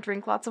and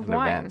drink lots of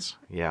wine. Events.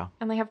 Yeah.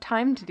 And they have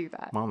time to do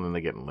that. Well, then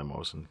they get in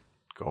limos and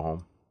go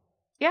home.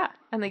 Yeah,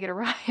 and they get a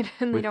ride.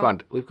 And we've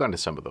gone to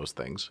some of those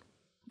things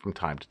from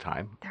time to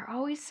time. They're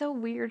always so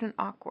weird and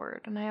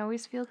awkward, and I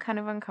always feel kind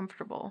of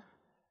uncomfortable.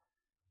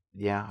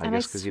 Yeah, I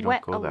guess because you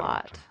don't go that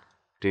often.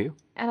 Do you?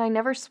 And I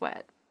never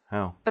sweat.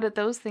 Oh. But at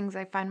those things,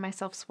 I find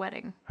myself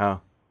sweating. Oh.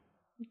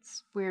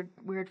 It's weird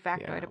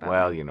factoid about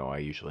well, me. I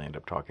usually end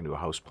up talking to a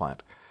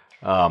houseplant.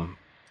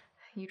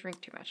 You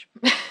drink too much.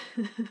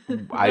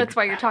 That's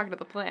why you're talking to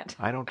the plant.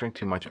 I don't drink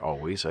too much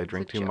always. I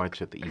drink too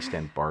much at the East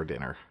End bar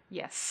dinner.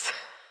 Yes.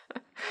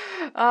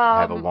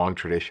 I have a long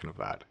tradition of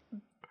that.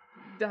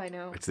 I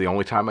know. It's the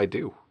only time I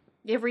do.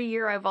 Every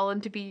year I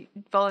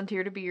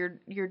volunteer to be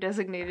your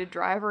designated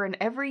driver, and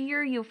every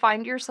year you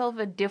find yourself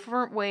a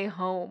different way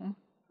home,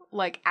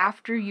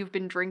 after you've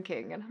been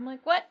drinking. And I'm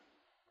like, what?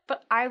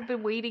 But I've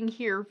been waiting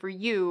here for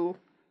you.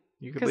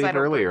 You could leave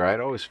earlier. I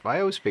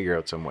always figure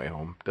out some way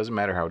home. Doesn't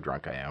matter how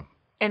drunk I am.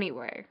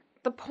 Anyway,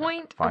 the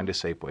point... Find a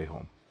safe way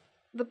home.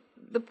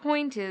 The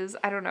point is,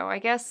 I don't know, I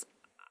guess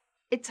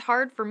it's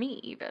hard for me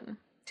even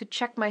to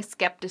check my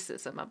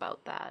skepticism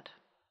about that.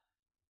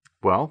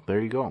 Well, there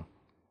you go.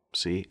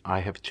 See, I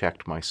have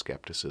checked my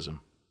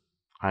skepticism.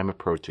 I'm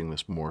approaching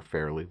this more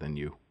fairly than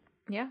you.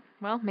 Yeah,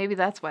 well, maybe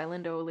that's why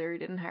Linda O'Leary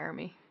didn't hire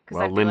me.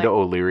 Well, Linda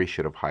O'Leary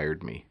should have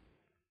hired me.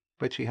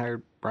 But she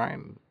hired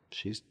Brian.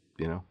 She's,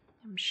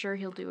 I'm sure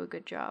he'll do a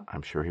good job.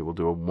 I'm sure he will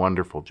do a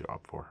wonderful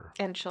job for her.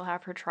 And she'll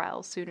have her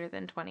trial sooner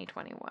than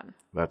 2021.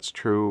 That's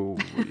true.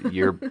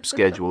 Your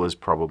schedule is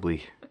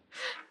probably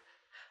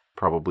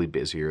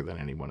busier than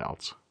anyone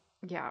else.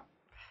 Yeah.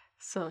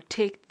 So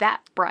take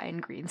that,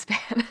 Brian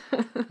Greenspan.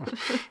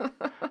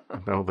 I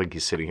don't think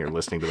he's sitting here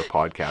listening to the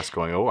podcast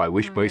going, I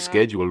wish my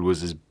schedule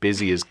was as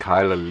busy as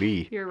Kyla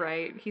Lee. You're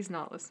right. He's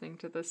not listening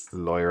to this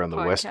lawyer on the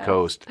podcast. West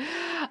Coast.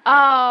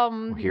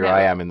 Here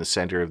I am in the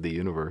center of the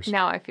universe.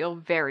 Now I feel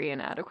very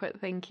inadequate.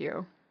 Thank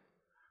you.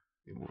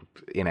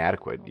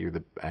 Inadequate. You're,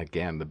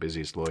 the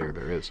busiest lawyer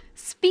there is.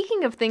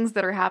 Speaking of things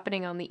that are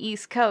happening on the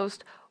East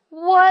Coast,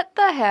 what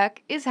the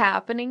heck is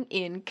happening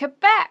in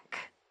Quebec?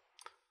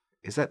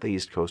 Is that the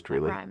East Coast,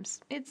 really?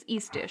 Rhymes. It's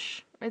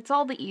Eastish. It's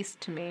all the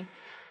East to me.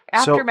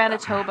 After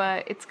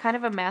Manitoba, it's kind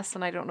of a mess,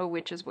 and I don't know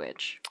which is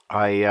which.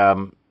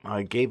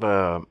 I gave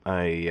a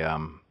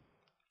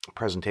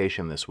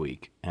presentation this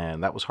week,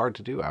 and that was hard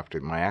to do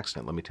after my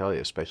accident, let me tell you,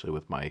 especially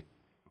with my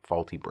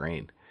faulty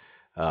brain.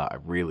 I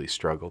really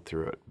struggled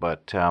through it.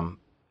 But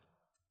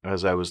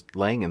as I was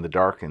laying in the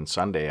dark on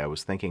Sunday, I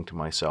was thinking to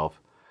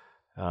myself,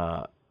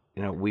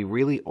 we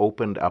really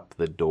opened up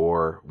the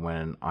door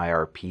when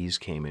IRPs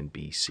came in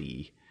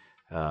BC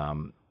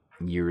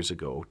years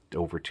ago,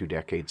 over 2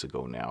 decades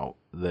ago now,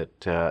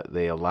 that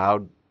they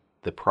allowed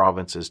the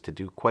provinces to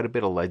do quite a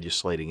bit of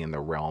legislating in the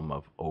realm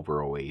of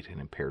over 08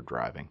 and impaired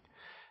driving.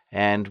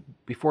 And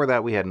before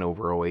that, we had an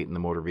over 08 in the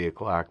Motor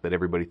Vehicle Act that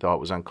everybody thought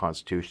was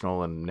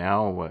unconstitutional. And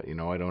now,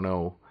 I don't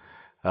know.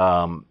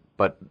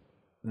 But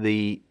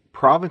the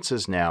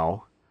provinces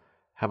now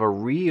have a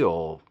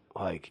real,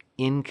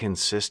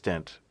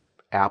 inconsistent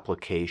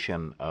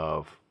application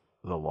of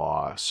the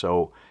law.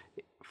 So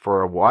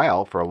for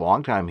a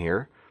long time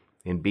here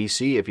in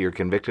BC, if you're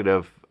convicted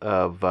of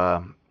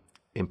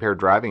impaired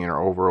driving and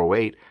are over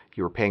 08,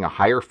 you were paying a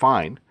higher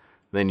fine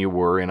than you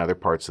were in other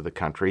parts of the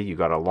country. You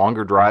got a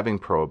longer driving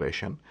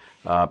prohibition,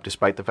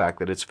 despite the fact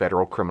that it's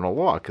federal criminal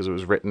law because it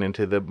was written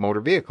into the Motor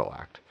Vehicle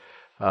Act.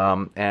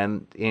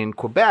 And in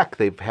Quebec,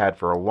 they've had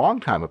for a long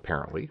time,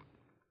 apparently,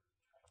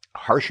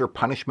 harsher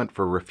punishment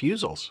for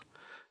refusals.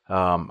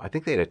 I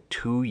think they had a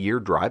 2-year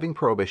driving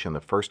prohibition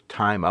the first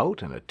time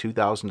out and a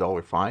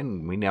 $2,000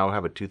 fine. We now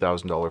have a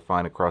 $2,000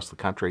 fine across the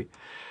country.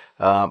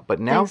 But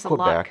now Thanks a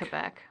lot,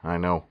 Quebec. I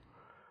know.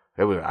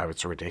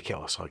 It's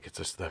ridiculous. It's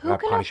just that Who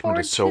can punishment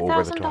afford is so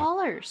over the top.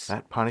 $2,000?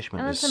 That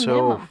punishment is That's a so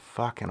minimum.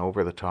 fucking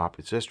over the top.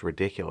 It's just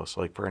ridiculous.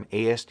 For an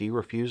ASD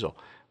refusal,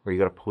 where you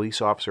got a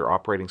police officer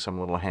operating some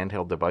little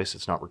handheld device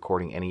that's not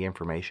recording any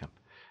information.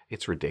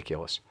 It's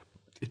ridiculous.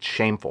 It's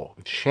shameful.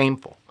 It's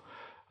shameful.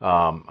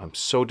 I'm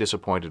so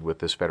disappointed with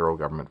this federal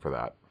government for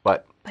that.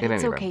 But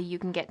it's okay. You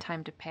can get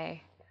time to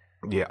pay.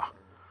 Yeah.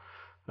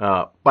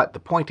 But the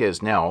point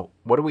is now,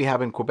 what do we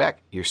have in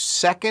Quebec? Your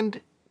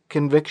second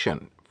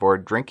conviction for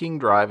a drinking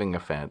driving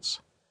offense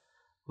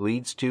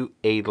leads to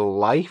a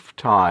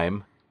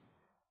lifetime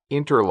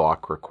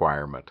interlock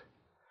requirement.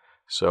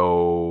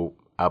 So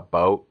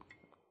about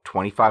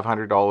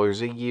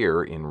 $2,500 a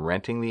year in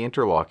renting the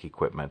interlock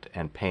equipment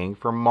and paying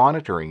for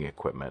monitoring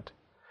equipment.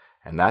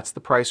 And that's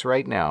the price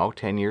right now.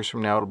 10 years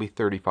from now, it'll be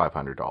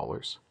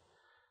 $3,500.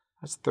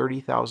 That's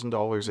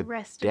 $30,000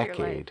 a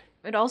decade.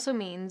 It also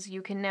means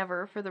you can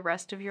never, for the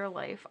rest of your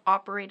life,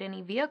 operate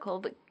any vehicle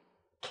that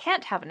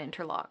can't have an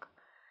interlock.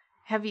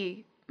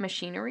 Heavy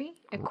machinery,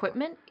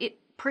 equipment, it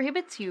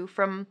prohibits you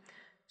from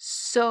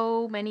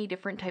so many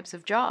different types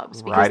of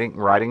jobs.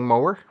 Riding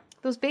mower?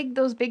 Those big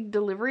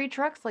delivery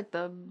trucks, like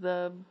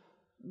the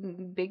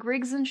big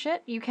rigs and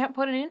shit, you can't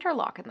put an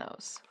interlock in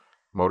those.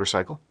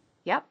 Motorcycle?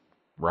 Yep.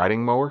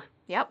 Riding mower?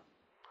 Yep.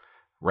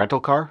 Rental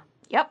car?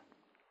 Yep.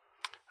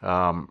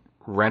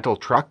 Rental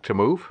truck to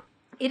move?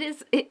 It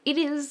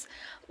is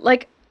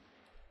like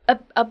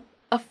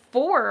a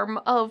form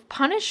of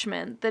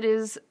punishment that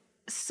is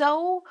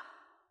so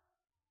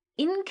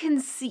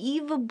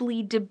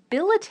inconceivably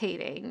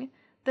debilitating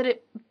that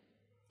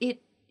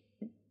it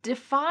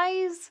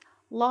defies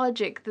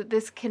logic that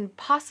this can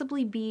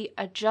possibly be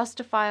a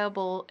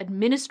justifiable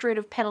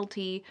administrative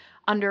penalty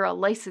under a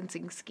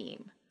licensing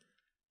scheme.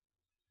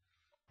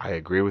 I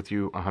agree with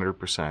you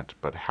 100%,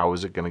 but how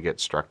is it going to get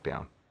struck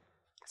down?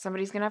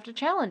 Somebody's going to have to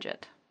challenge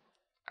it.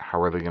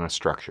 How are they going to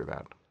structure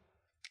that?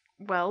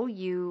 Well,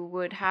 you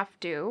would have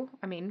to,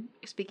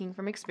 speaking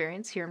from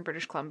experience here in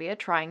British Columbia,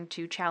 trying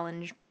to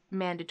challenge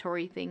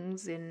mandatory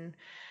things in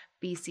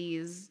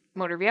BC's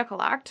Motor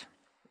Vehicle Act.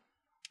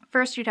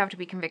 First, you'd have to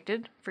be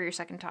convicted for your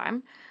second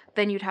time.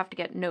 Then you'd have to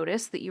get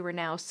notice that you were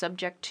now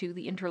subject to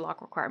the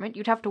interlock requirement.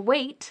 You'd have to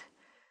wait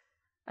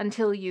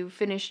until you've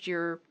finished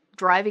your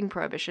driving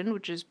prohibition,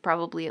 which is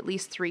probably at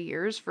least 3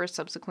 years for a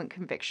subsequent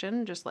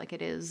conviction, just like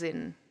it is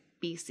in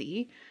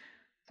BC.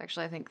 It's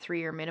actually, I think,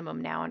 3-year minimum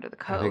now under the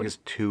code. I think it's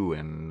 2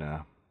 in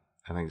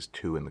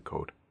the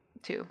code.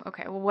 2.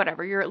 Okay, well,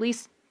 whatever. You're at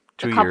least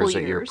 2 a couple years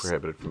years that you're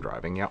prohibited from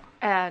driving, yeah.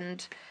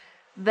 And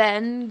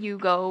then you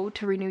go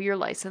to renew your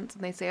license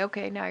and they say,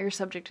 okay, now you're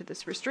subject to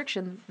this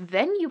restriction.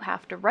 Then you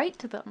have to write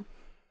to them.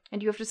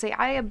 And you have to say,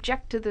 I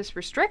object to this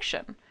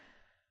restriction.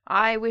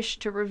 I wish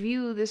to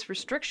review this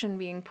restriction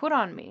being put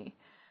on me.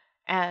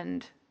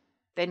 And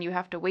then you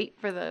have to wait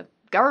for the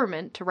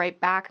government to write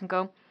back and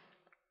go,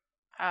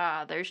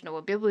 there's no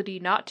ability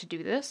not to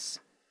do this.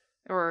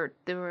 Or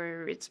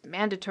it's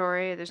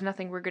mandatory, there's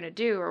nothing we're going to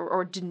do,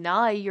 or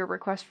deny your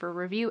request for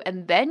review,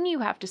 and then you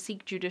have to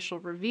seek judicial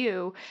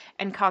review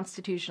and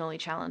constitutionally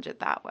challenge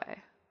it that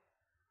way.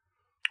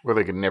 Or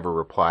they could never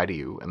reply to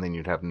you, and then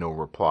you'd have no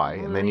reply,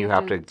 and then you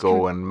have to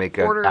go and make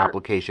an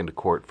application to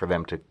court for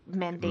them to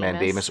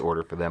mandamus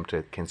order for them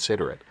to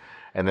consider it,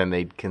 and then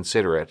they'd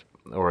consider it,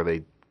 or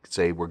they'd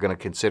say we're going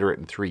to consider it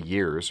in 3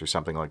 years or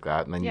something like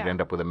that, and then you'd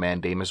end up with a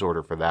mandamus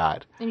order for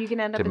that, and you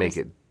can end up to make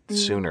it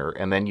sooner,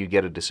 and then you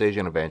get a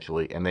decision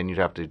eventually, and then you'd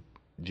have to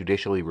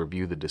judicially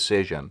review the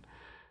decision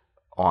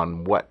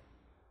on what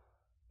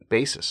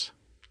basis?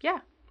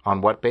 Yeah.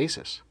 On what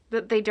basis?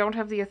 That they don't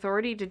have the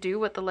authority to do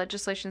what the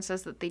legislation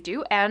says that they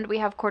do, and we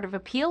have Court of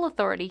Appeal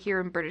authority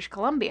here in British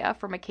Columbia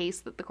from a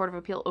case that the Court of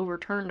Appeal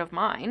overturned of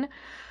mine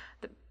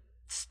that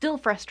still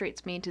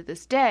frustrates me to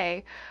this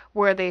day,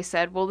 where they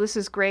said, well, this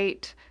is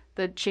great.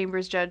 The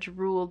Chambers judge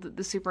ruled that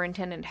the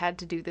superintendent had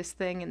to do this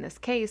thing in this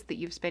case that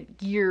you've spent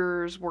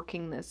years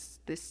working this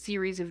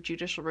series of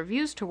judicial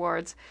reviews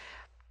towards,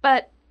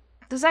 but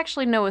there's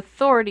actually no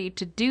authority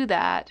to do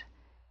that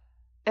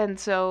And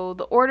so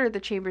the order the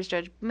Chambers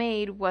judge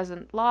made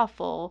wasn't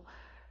lawful,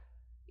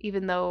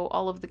 even though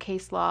all of the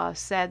case law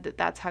said that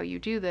that's how you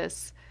do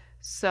this.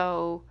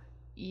 So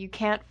you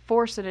can't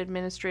force an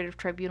administrative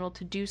tribunal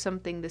to do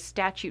something the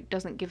statute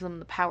doesn't give them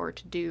the power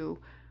to do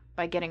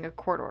by getting a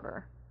court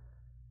order.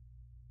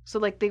 So,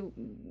 like,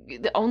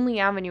 the only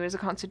avenue is a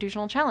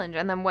constitutional challenge.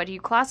 And then what do you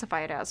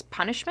classify it as?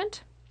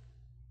 Punishment?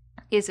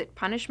 Is it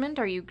punishment?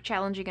 Are you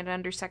challenging it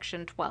under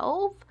Section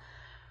 12?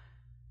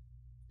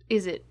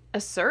 Is it a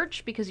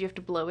search because you have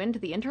to blow into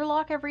the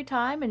interlock every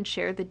time and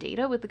share the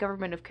data with the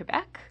government of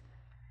Quebec?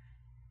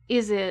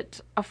 Is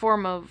it a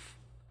form of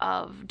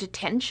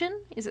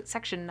detention? Is it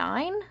Section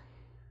 9?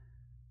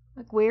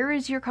 Like, where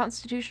is your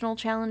constitutional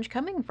challenge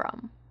coming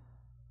from?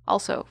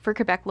 Also, for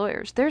Quebec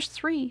lawyers, there's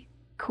 3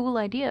 cool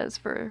ideas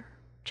for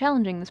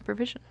challenging this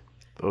provision.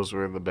 Those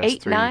were the best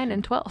 8, 3. 9,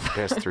 and 12.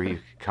 Best 3 you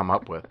could come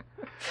up with.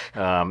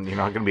 You're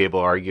not going to be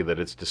able to argue that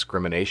it's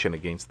discrimination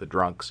against the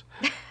drunks.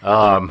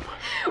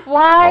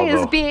 Why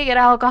is being an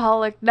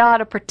alcoholic not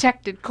a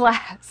protected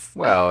class?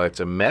 Well, it's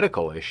a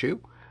medical issue.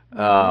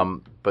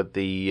 But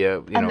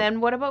the then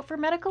what about for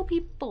medical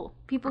people?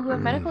 People who have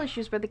medical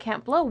issues where they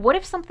can't blow. What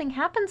if something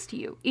happens to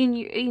you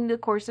in the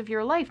course of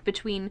your life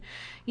between,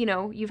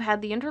 you've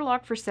had the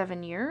interlock for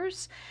 7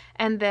 years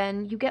and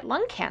then you get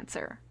lung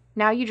cancer.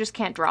 Now you just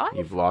can't drive?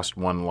 You've lost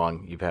one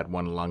lung. You've had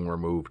one lung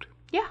removed.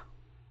 Yeah.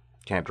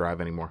 Can't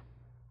drive anymore.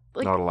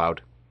 Not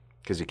allowed.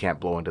 Because you can't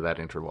blow into that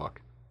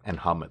interlock and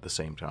hum at the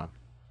same time.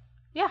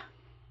 Yeah.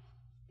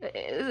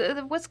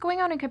 What's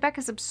going on in Quebec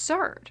is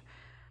absurd.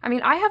 I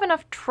mean, I have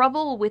enough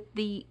trouble with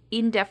the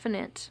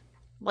indefinite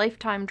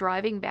lifetime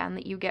driving ban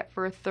that you get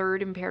for a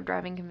 3rd impaired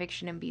driving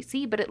conviction in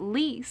BC, but at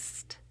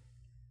least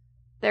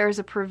there is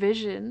a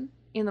provision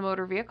in the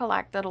Motor Vehicle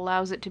Act that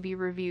allows it to be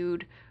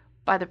reviewed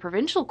by the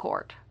provincial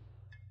court.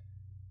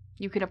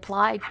 You can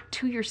apply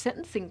to your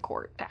sentencing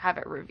court to have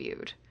it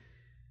reviewed.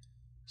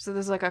 So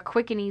there's like a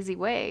quick and easy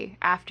way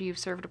after you've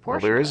served a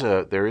portion.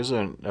 Well, there is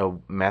a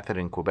method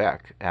in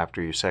Quebec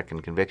after your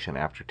 2nd conviction.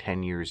 After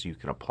 10 years, you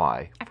can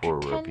apply for a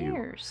review. After 10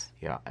 years.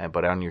 Yeah,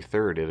 but on your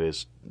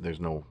 3rd, there's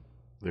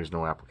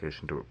no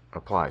application to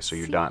apply, so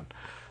you're done.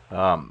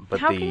 But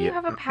how can you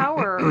have a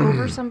power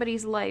over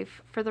somebody's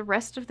life for the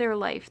rest of their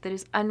life that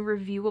is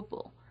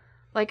unreviewable?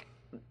 Like,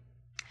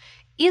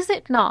 is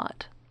it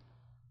not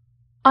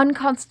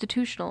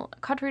unconstitutional,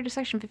 contrary to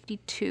Section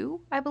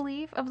 52, I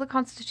believe, of the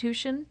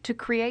Constitution, to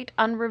create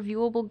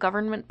unreviewable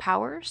government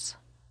powers?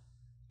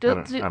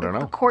 I don't know.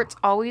 The courts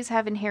always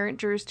have inherent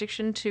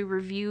jurisdiction to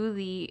review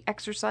the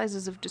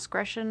exercises of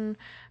discretion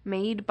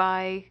made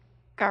by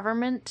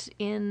government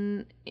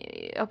in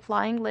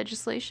applying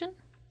legislation?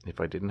 If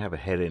I didn't have a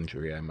head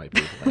injury, I might be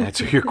able to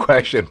answer your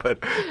question, but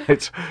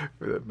it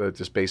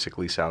just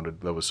basically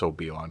sounded, that was so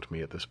beyond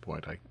me at this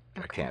point. I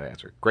can't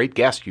answer. Great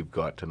guest you've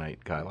got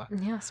tonight, Kyla.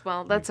 Yes,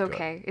 well, that's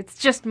okay. It's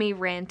just me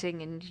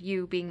ranting and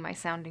you being my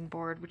sounding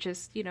board, which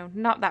is,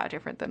 not that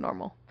different than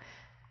normal.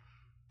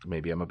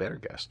 Maybe I'm a better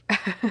guest.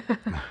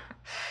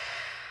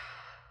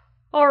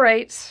 All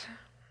right.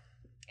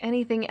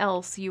 Anything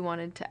else you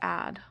wanted to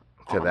add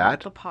to on that?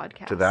 The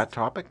podcast? To that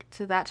topic?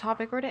 To that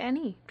topic or to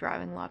any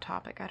driving law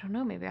topic. I don't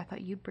know. Maybe I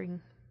thought you'd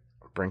bring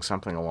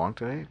something along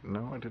today?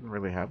 No, I didn't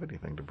really have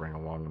anything to bring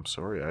along. I'm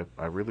sorry.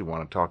 I really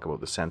want to talk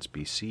about the Sense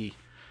BC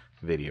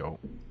video.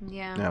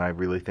 Yeah. And I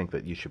really think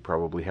that you should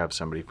probably have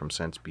somebody from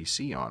Sense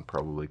BC on,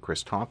 probably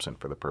Chris Thompson,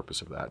 for the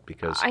purpose of that,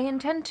 because I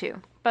intend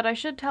to, but I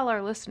should tell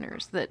our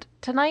listeners that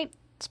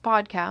tonight's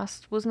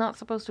podcast was not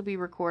supposed to be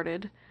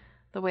recorded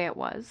the way it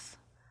was.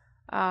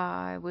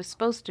 I was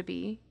supposed to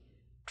be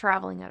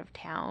traveling out of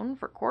town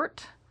for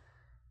court,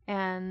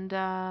 and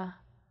that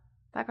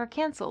got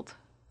canceled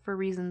for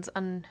reasons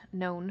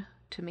unknown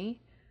to me.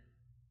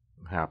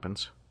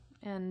 Happens.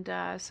 And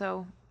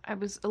so I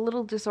was a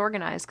little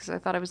disorganized because I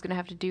thought I was going to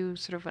have to do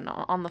sort of an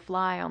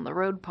on-the-fly,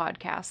 on-the-road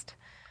podcast.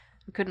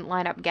 I couldn't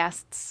line up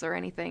guests or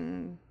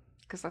anything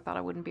because I thought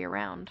I wouldn't be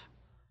around.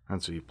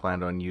 And so you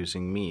planned on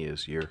using me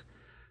as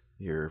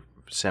your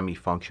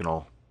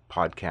semi-functional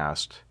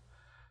podcast,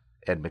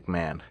 Ed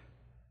McMahon.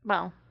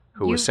 Well,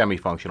 who was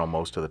semi-functional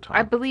most of the time.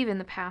 I believe in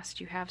the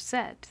past you have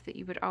said that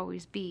you would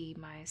always be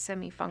my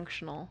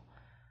semi-functional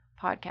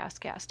podcast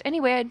guest.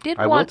 Anyway,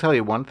 I will tell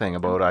you one thing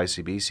about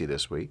ICBC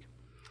this week.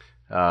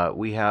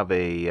 We have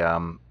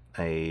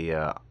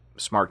a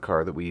smart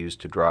car that we use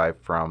to drive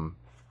from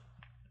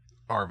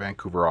our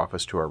Vancouver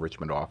office to our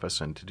Richmond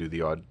office and to do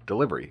the odd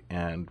delivery.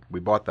 And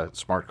we bought that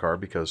smart car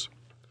because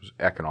it was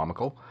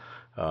economical.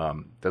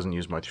 Doesn't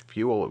use much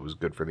fuel. It was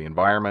good for the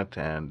environment,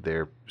 and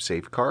they're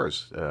safe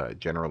cars,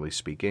 generally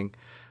speaking.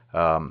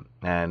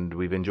 And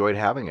we've enjoyed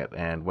having it.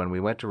 And when we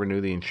went to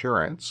renew the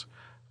insurance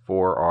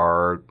for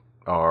our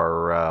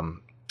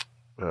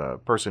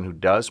person who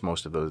does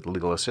most of the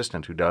legal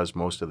assistant who does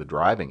most of the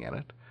driving in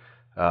it,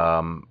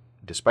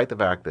 despite the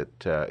fact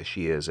that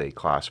she is a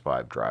Class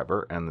 5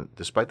 driver, and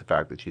despite the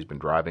fact that she's been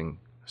driving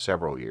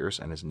several years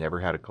and has never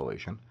had a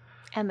collision.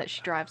 And that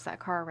she drives that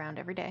car around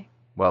every day.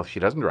 Well, she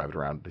doesn't drive it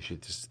around. She's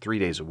just 3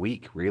 days a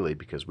week, really,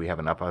 because we have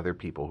enough other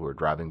people who are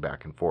driving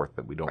back and forth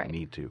that we don't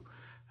need to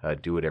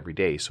do it every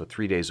day. So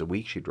 3 days a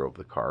week she drove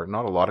the car.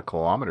 Not a lot of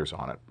kilometers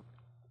on it,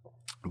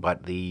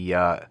 but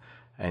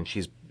and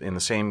she's in the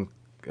same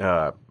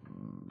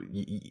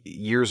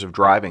years of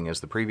driving as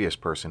the previous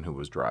person who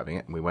was driving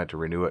it. And we went to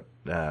renew it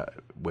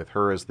with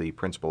her as the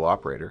principal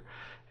operator,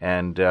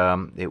 and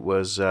it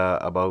was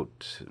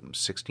about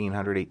 $1,600,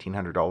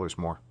 $1,800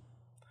 more.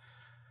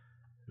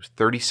 It was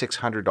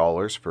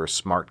 $3,600 for a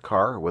smart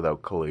car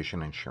without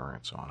collision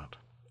insurance on it.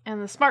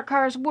 And the smart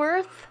car is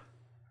worth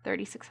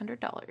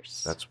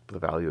 $3,600. That's the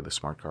value of the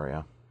smart car,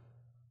 yeah.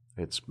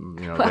 It's,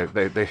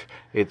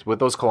 it's with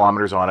those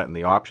kilometers on it and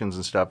the options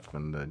and stuff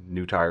and the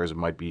new tires, it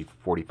might be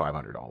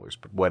 $4,500.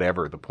 But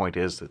whatever, the point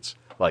is, it's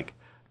like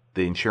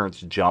the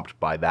insurance jumped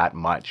by that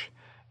much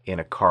in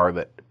a car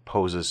that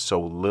poses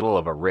so little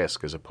of a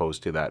risk as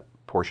opposed to that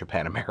Porsche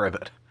Panamera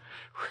that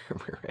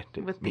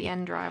rear-ended with the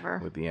end driver.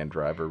 With the end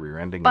driver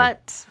rear-ending me.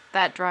 But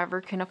that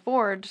driver can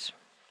afford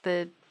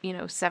the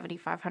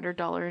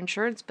 $7,500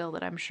 insurance bill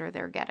that I'm sure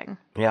they're getting.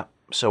 Yeah.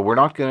 So we're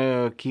not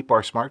going to keep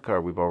our smart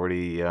car. We've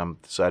already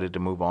decided to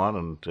move on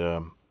and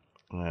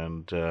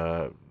going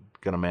to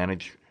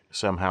manage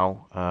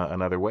somehow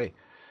another way.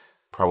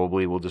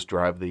 Probably we'll just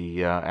drive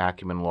the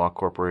Acumen Law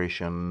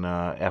Corporation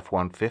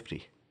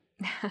F-150.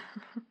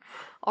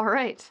 All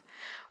right.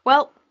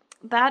 Well,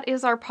 that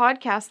is our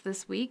podcast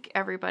this week,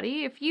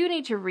 everybody. If you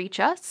need to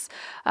reach us,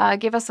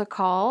 give us a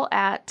call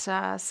at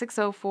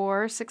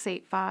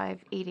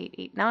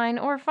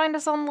 604-685-8889 or find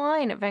us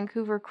online at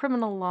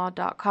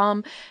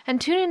vancouvercriminallaw.com and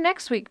tune in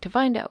next week to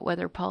find out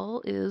whether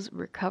Paul is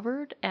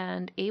recovered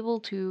and able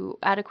to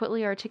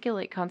adequately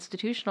articulate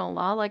constitutional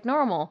law like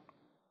normal.